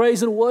praise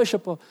and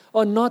worship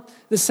are not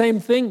the same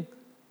thing.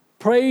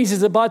 Praise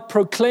is about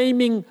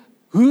proclaiming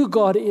who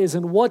God is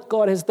and what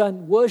God has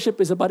done.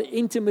 Worship is about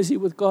intimacy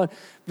with God.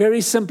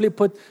 Very simply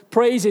put,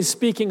 praise is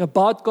speaking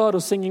about God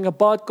or singing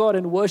about God,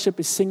 and worship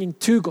is singing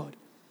to God.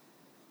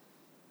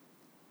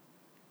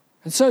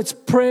 And so it's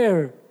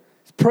prayer,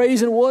 it's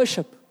praise and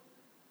worship.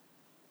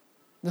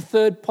 The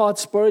third part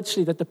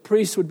spiritually that the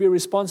priest would be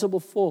responsible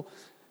for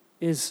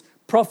is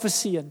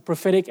prophecy and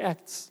prophetic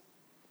acts.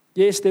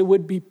 Yes, there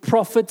would be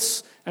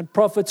prophets, and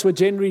prophets were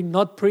generally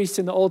not priests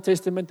in the Old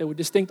Testament. They were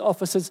distinct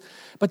offices.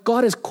 But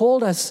God has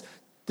called us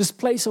this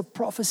place of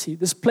prophecy,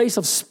 this place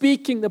of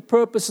speaking the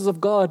purposes of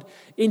God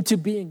into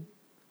being.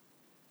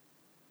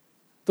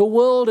 The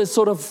world has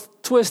sort of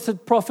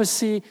twisted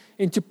prophecy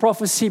into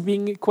prophecy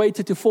being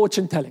equated to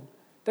fortune telling.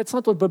 That's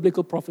not what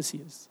biblical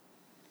prophecy is.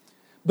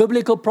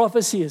 Biblical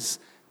prophecy is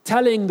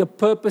telling the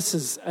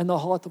purposes and the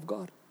heart of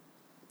God.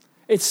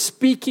 It's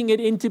speaking it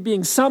into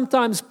being.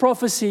 Sometimes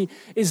prophecy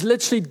is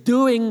literally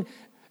doing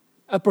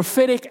a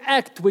prophetic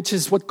act, which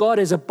is what God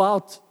is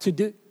about to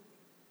do.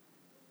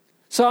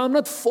 So I'm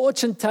not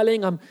fortune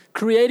telling, I'm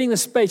creating a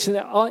space. In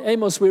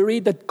Amos, we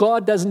read that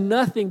God does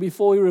nothing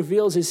before he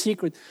reveals his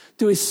secret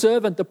to his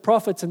servant, the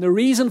prophets. And the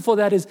reason for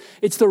that is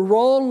it's the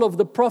role of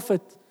the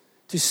prophet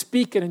to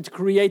speak it and to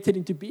create it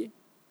into being.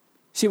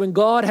 See, when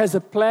God has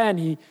a plan,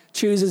 he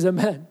chooses a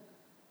man.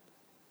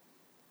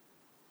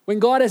 When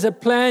God has a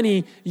plan,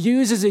 he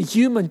uses a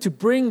human to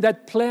bring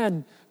that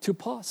plan to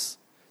pass,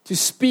 to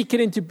speak it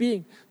into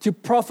being, to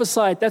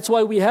prophesy it. That's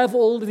why we have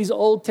all of these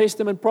Old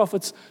Testament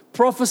prophets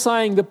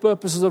prophesying the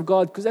purposes of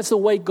God, because that's the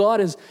way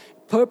God has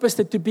purposed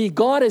it to be.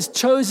 God has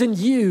chosen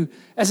you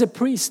as a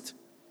priest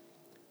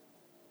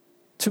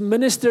to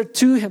minister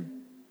to him.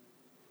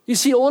 You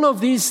see, all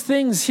of these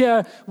things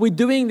here, we're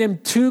doing them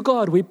to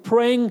God. We're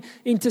praying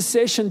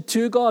intercession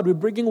to God. We're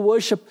bringing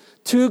worship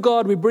to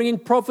God. We're bringing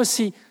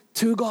prophecy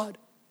to God.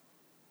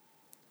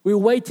 We're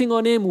waiting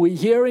on him. We're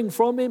hearing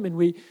from him, and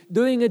we're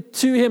doing it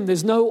to him.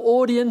 There's no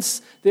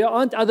audience. There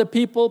aren't other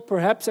people.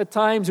 Perhaps at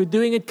times we're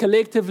doing it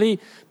collectively,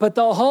 but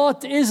the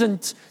heart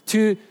isn't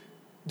to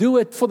do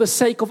it for the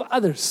sake of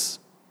others.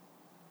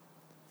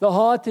 The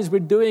heart is we're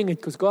doing it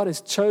because God has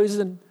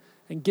chosen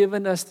and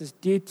given us this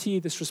duty,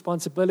 this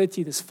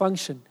responsibility, this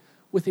function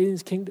within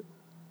his kingdom.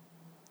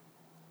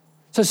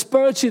 So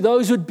spiritually,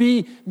 those would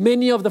be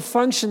many of the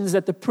functions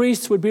that the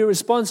priests would be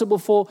responsible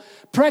for.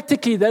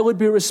 Practically, they would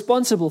be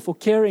responsible for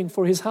caring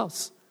for his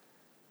house.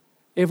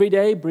 Every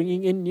day,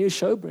 bringing in new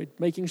showbread,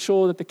 making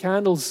sure that the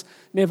candles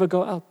never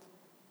go out.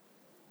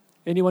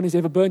 Anyone who's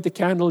ever burnt a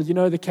candle, you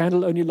know the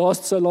candle only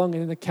lasts so long,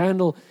 and the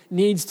candle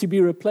needs to be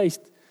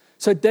replaced.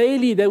 So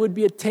daily, they would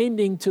be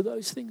attending to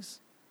those things.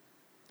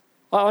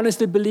 I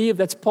honestly believe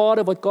that's part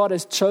of what God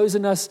has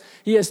chosen us.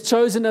 He has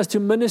chosen us to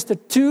minister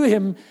to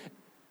him,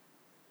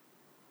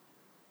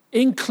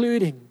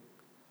 including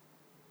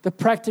the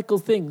practical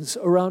things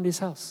around his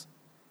house.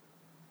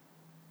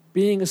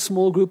 Being a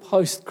small group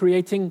host,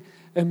 creating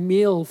a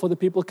meal for the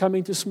people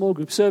coming to small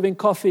group, serving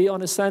coffee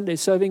on a Sunday,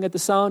 serving at the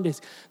sound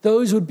desk.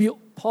 Those would be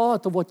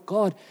part of what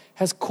God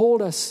has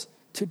called us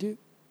to do.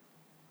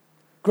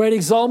 Great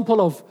example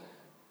of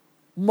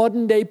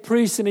modern day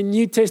priests in a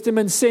New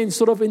Testament sense,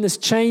 sort of in this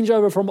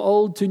changeover from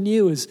old to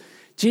new, is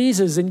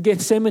Jesus in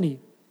Gethsemane.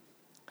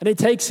 And he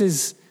takes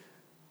his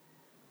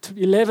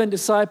 11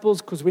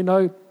 disciples, because we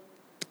know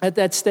at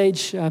that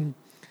stage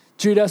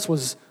Judas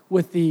was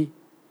with the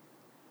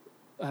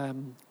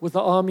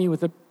army,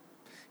 with the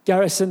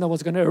garrison that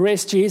was going to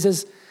arrest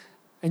Jesus.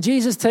 And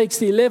Jesus takes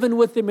the 11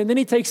 with him, and then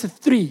he takes the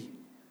 3,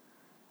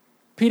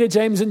 Peter,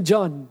 James, and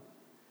John.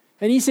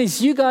 And he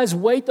says, you guys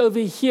wait over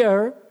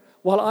here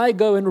while I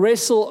go and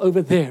wrestle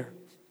over there.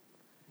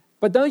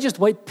 But don't just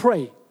wait,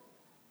 pray.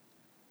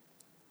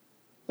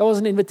 That was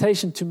an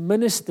invitation to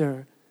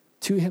minister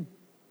to him.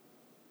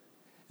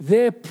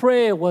 Their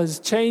prayer was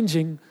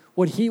changing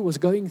what he was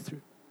going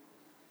through.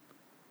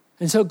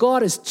 And so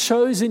God has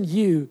chosen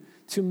you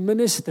to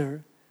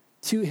minister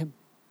to him.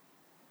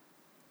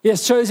 He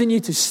has chosen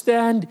you to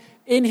stand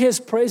in his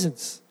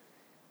presence.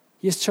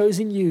 He has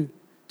chosen you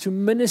to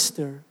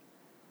minister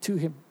to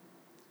him.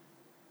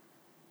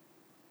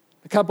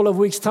 A couple of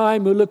weeks'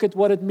 time, we'll look at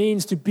what it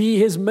means to be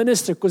his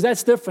minister, because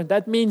that's different.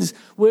 That means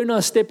we're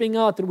not stepping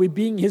out and we're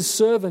being his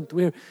servant.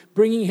 We're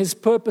bringing his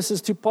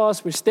purposes to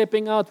pass. We're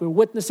stepping out. We're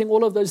witnessing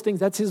all of those things.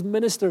 That's his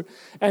minister.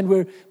 And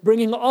we're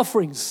bringing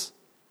offerings.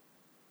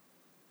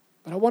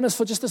 But I want us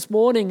for just this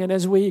morning, and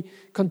as we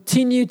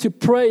continue to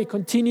pray,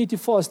 continue to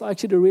fast, I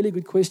actually had a really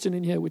good question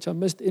in here, which I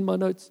missed in my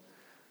notes.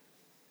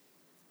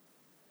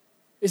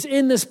 Is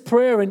in this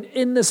prayer and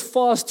in this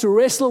fast to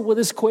wrestle with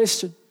this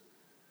question.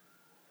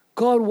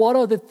 God, what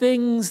are the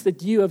things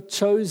that you have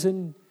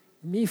chosen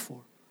me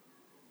for?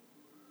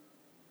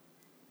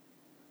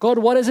 God,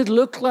 what does it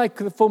look like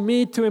for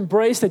me to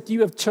embrace that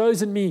you have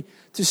chosen me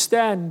to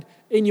stand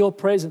in your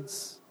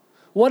presence?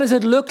 What does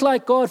it look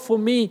like, God, for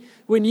me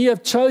when you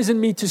have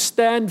chosen me to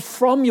stand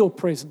from your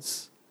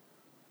presence?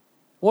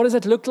 What does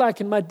it look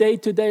like in my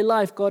day-to-day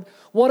life, God?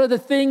 What are the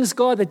things,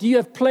 God, that you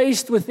have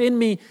placed within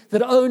me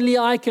that only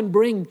I can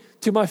bring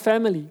to my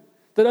family?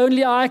 That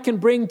only I can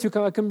bring to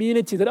our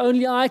community, that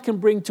only I can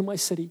bring to my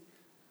city.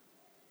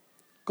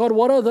 God,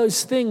 what are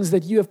those things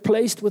that you have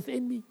placed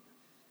within me?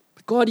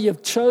 But God, you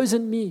have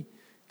chosen me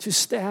to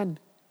stand.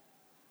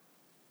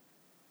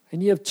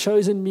 And you have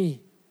chosen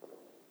me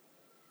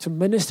to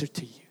minister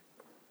to you.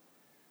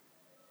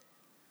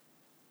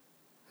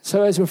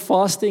 So as we're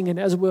fasting and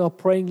as we are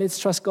praying, let's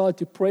trust God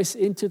to press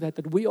into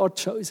that we are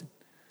chosen.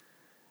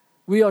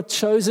 We are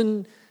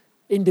chosen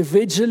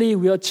individually,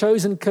 we are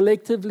chosen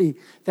collectively,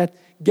 that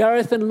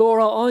Gareth and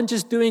Laura aren't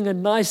just doing a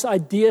nice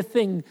idea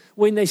thing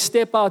when they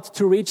step out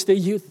to reach their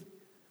youth,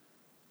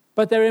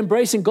 but they're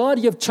embracing, God,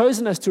 you have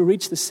chosen us to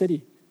reach the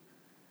city.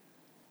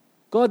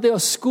 God, there are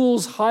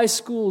schools, high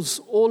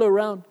schools all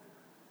around.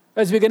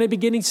 As we're going to be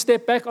getting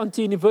step back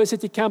onto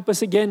university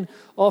campus again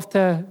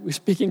after we're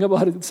speaking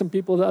about it with some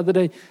people the other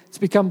day. It's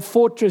become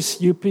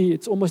Fortress UP.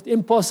 It's almost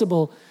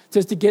impossible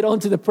just to get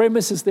onto the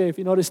premises there if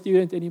you're not a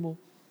student anymore.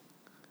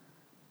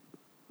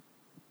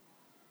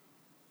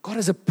 God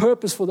has a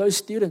purpose for those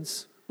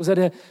students. I was at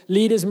a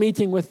leaders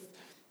meeting with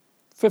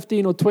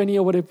 15 or 20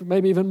 or whatever,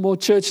 maybe even more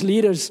church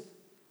leaders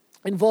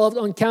involved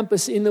on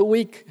campus in the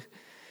week.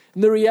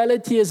 And the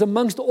reality is,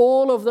 amongst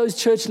all of those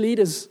church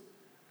leaders,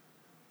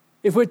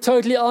 if we're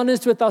totally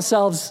honest with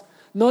ourselves,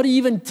 not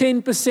even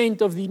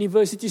 10% of the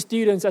university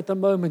students at the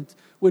moment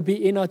would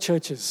be in our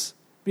churches,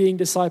 being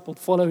discipled,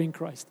 following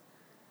Christ.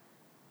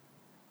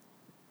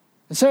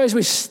 And so as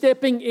we're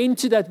stepping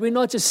into that, we're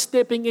not just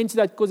stepping into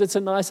that because it's a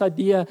nice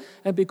idea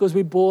and because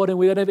we're bored and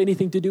we don't have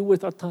anything to do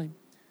with our time.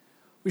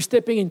 We're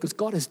stepping in because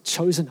God has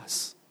chosen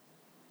us.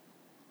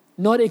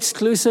 Not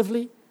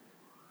exclusively.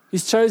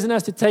 He's chosen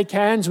us to take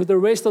hands with the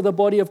rest of the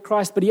body of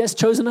Christ, but He has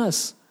chosen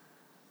us.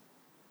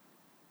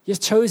 He has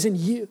chosen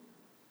you.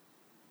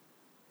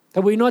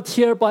 That we're not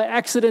here by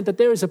accident, that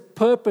there is a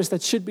purpose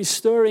that should be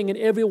stirring in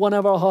every one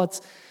of our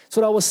hearts. That's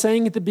what I was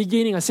saying at the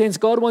beginning. I sense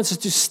God wants us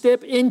to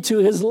step into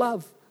His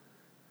love.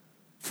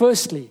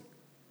 Firstly,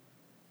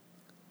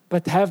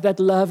 but have that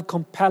love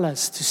compel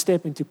us to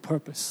step into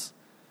purpose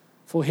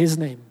for His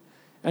name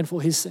and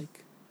for His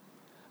sake.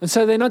 And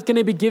so they're not going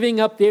to be giving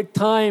up their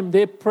time,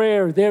 their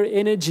prayer, their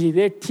energy,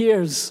 their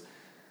tears,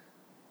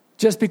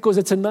 just because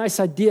it's a nice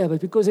idea,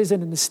 but because there's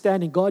an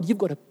understanding. God, you've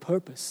got a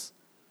purpose.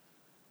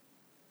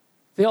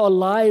 There are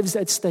lives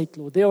at stake,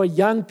 Lord. There are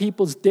young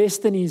people's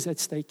destinies at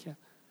stake here.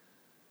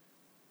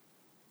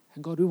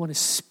 And God, we want to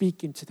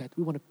speak into that.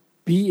 We want to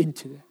be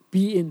into that,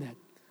 be in that.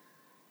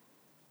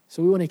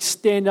 So we want to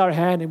extend our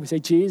hand and we say,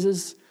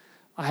 Jesus,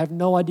 I have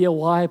no idea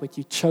why, but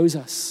you chose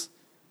us.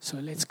 So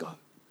let's go.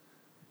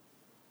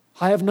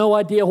 I have no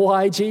idea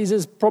why,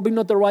 Jesus, probably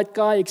not the right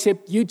guy,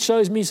 except you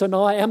chose me, so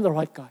now I am the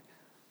right guy.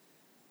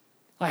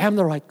 I am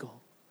the right girl.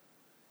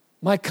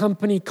 My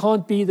company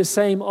can't be the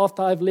same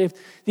after I've left.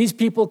 These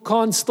people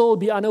can't still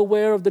be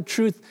unaware of the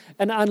truth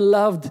and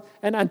unloved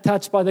and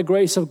untouched by the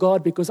grace of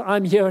God because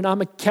I'm here and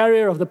I'm a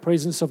carrier of the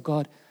presence of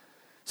God.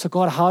 So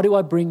God, how do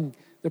I bring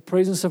the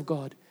presence of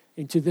God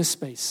into this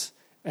space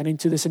and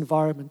into this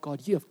environment?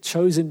 God, you have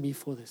chosen me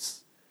for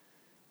this.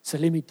 So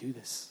let me do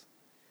this.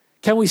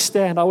 Can we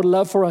stand? I would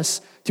love for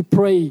us to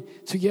pray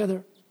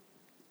together.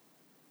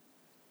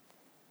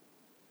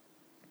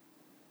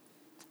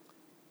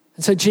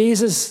 And so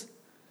Jesus,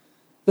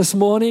 this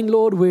morning,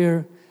 Lord,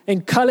 we're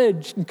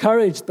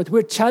encouraged, but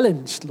we're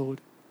challenged,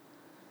 Lord.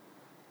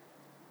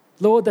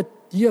 Lord, that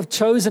you have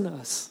chosen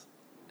us.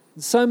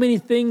 And so many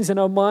things in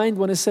our mind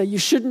want to say, you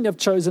shouldn't have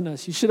chosen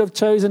us. You should have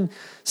chosen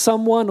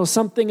someone or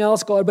something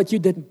else, God, but you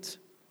didn't.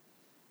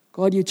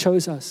 God, you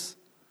chose us.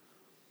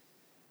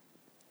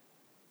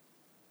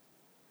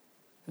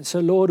 And so,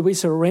 Lord, we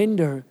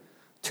surrender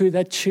to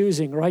that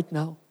choosing right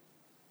now.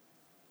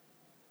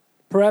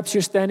 Perhaps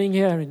you're standing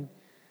here and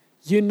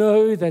you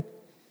know that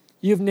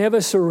you've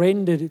never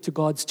surrendered to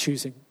God's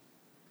choosing.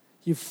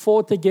 You've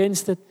fought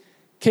against it,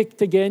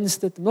 kicked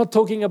against it. I'm not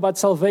talking about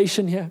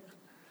salvation here.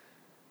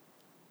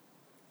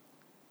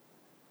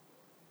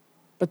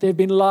 But there have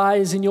been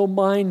lies in your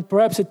mind.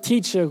 Perhaps a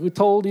teacher who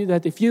told you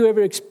that if you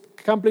ever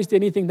accomplished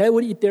anything, they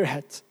would eat their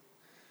hat.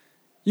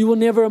 You will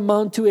never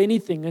amount to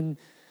anything. And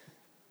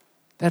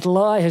that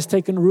lie has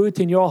taken root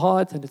in your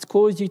heart and it's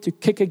caused you to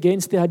kick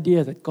against the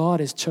idea that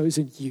God has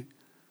chosen you.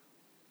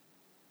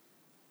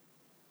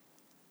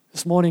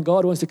 This morning,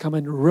 God wants to come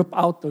and rip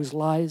out those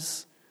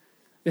lies,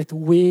 that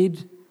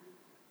weed.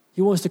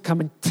 He wants to come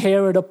and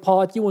tear it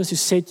apart. He wants to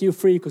set you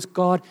free because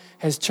God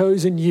has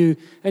chosen you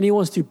and He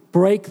wants to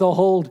break the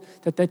hold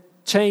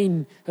that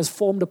chain has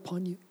formed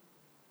upon you.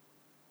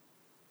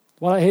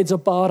 While our heads are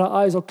bowed, our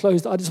eyes are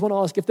closed, I just want to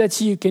ask, if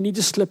that's you, can you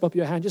just slip up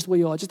your hand just where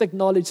you are? Just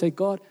acknowledge, say,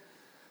 God,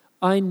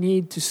 I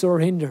need to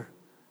surrender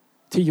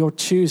to your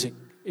choosing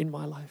in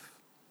my life.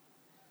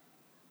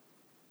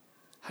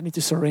 I need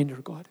to surrender,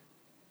 God.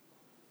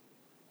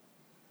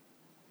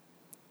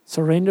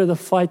 Surrender the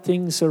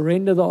fighting,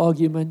 surrender the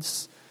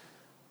arguments.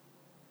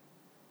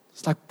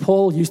 It's like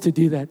Paul used to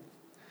do that.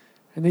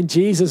 And then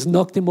Jesus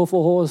knocked him off a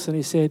horse and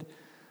He said,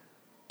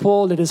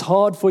 Paul, it is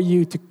hard for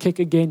you to kick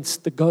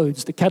against the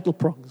goads, the cattle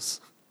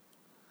prongs.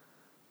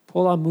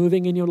 Paul, I'm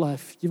moving in your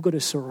life. You've got to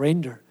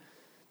surrender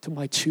to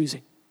my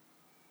choosing.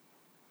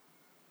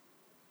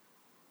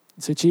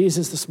 So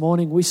Jesus, this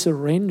morning we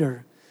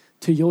surrender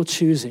to your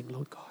choosing,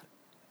 Lord God.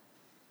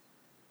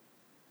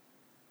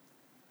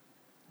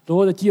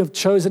 Lord, that you have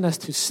chosen us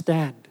to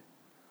stand.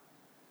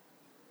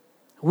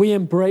 We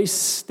embrace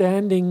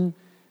standing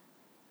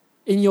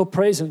in your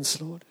presence,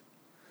 Lord.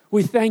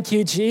 We thank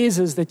you,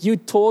 Jesus, that you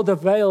tore the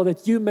veil,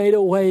 that you made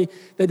a way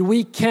that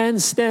we can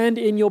stand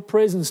in your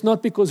presence,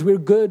 not because we're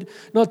good,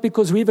 not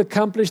because we've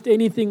accomplished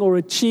anything or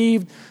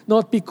achieved,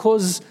 not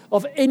because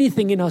of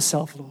anything in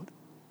ourselves, Lord.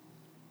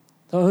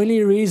 The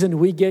only reason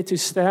we get to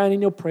stand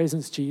in your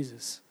presence,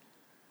 Jesus,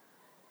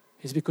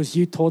 is because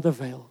you tore the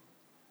veil,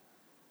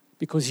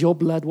 because your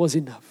blood was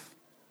enough.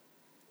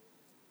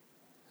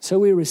 So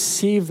we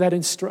receive that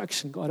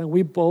instruction, God, and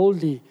we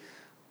boldly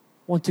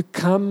want to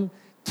come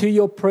to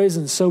your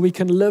presence so we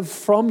can live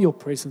from your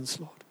presence,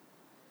 Lord.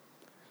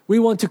 We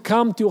want to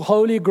come to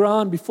holy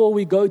ground before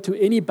we go to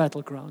any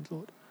battleground,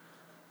 Lord,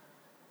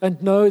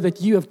 and know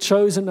that you have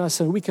chosen us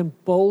and we can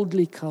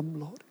boldly come,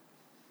 Lord.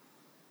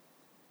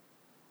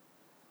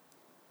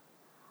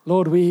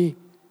 Lord, we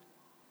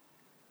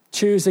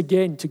choose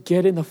again to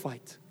get in the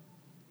fight.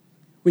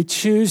 We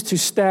choose to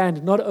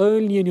stand not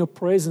only in your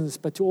presence,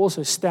 but to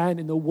also stand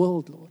in the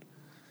world, Lord.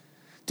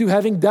 To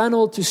having done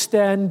all to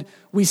stand,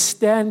 we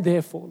stand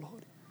therefore,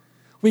 Lord.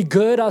 We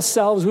gird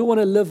ourselves. We want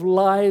to live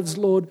lives,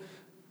 Lord,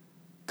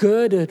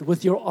 girded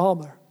with your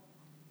armor,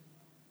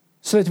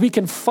 so that we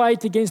can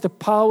fight against the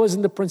powers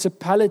and the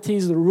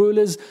principalities, the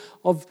rulers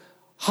of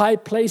high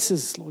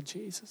places, Lord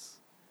Jesus.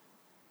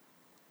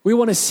 We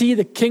want to see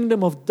the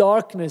kingdom of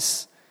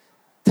darkness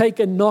take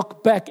a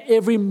knock back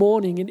every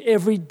morning and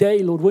every day,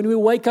 Lord. When we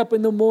wake up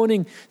in the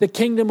morning, the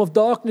kingdom of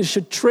darkness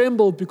should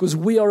tremble because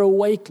we are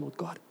awake, Lord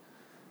God.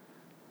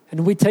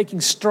 And we're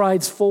taking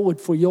strides forward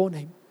for your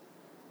name.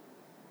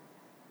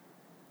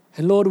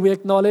 And Lord, we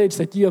acknowledge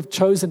that you have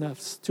chosen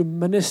us to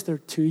minister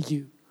to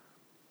you.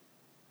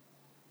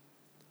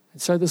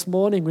 And so this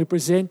morning we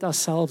present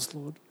ourselves,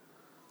 Lord,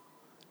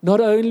 not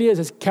only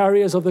as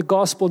carriers of the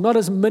gospel, not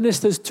as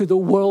ministers to the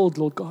world,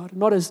 Lord God,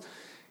 not as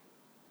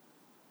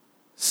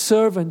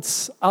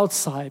servants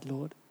outside,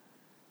 Lord,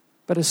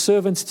 but as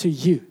servants to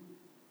you,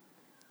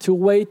 to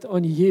wait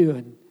on you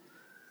and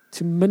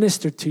to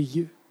minister to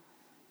you,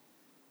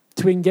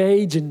 to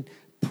engage in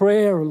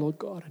prayer, Lord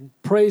God, and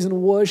praise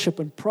and worship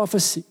and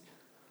prophecy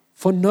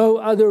for no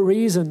other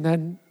reason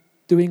than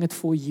doing it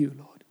for you,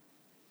 Lord.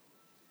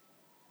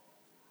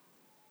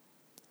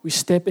 We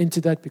step into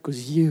that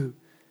because you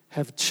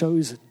have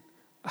chosen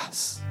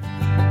us.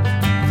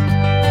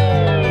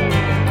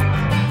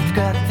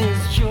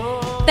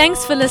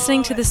 Thanks for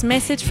listening to this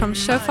message from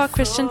Shofar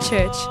Christian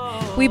Church.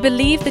 We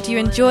believe that you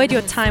enjoyed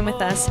your time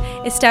with us,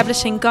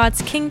 establishing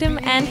God's kingdom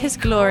and His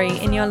glory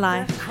in your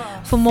life.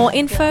 For more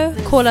info,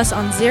 call us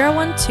on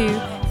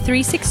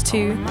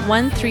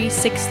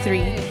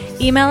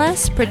 012-362-1363. Email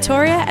us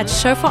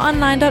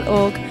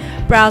pretoria@shofaronline.org.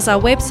 Browse our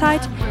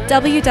website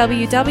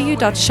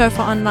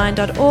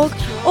www.shofaronline.org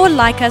or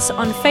like us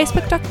on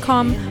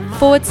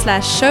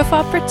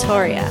facebook.com/Shofar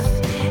Pretoria.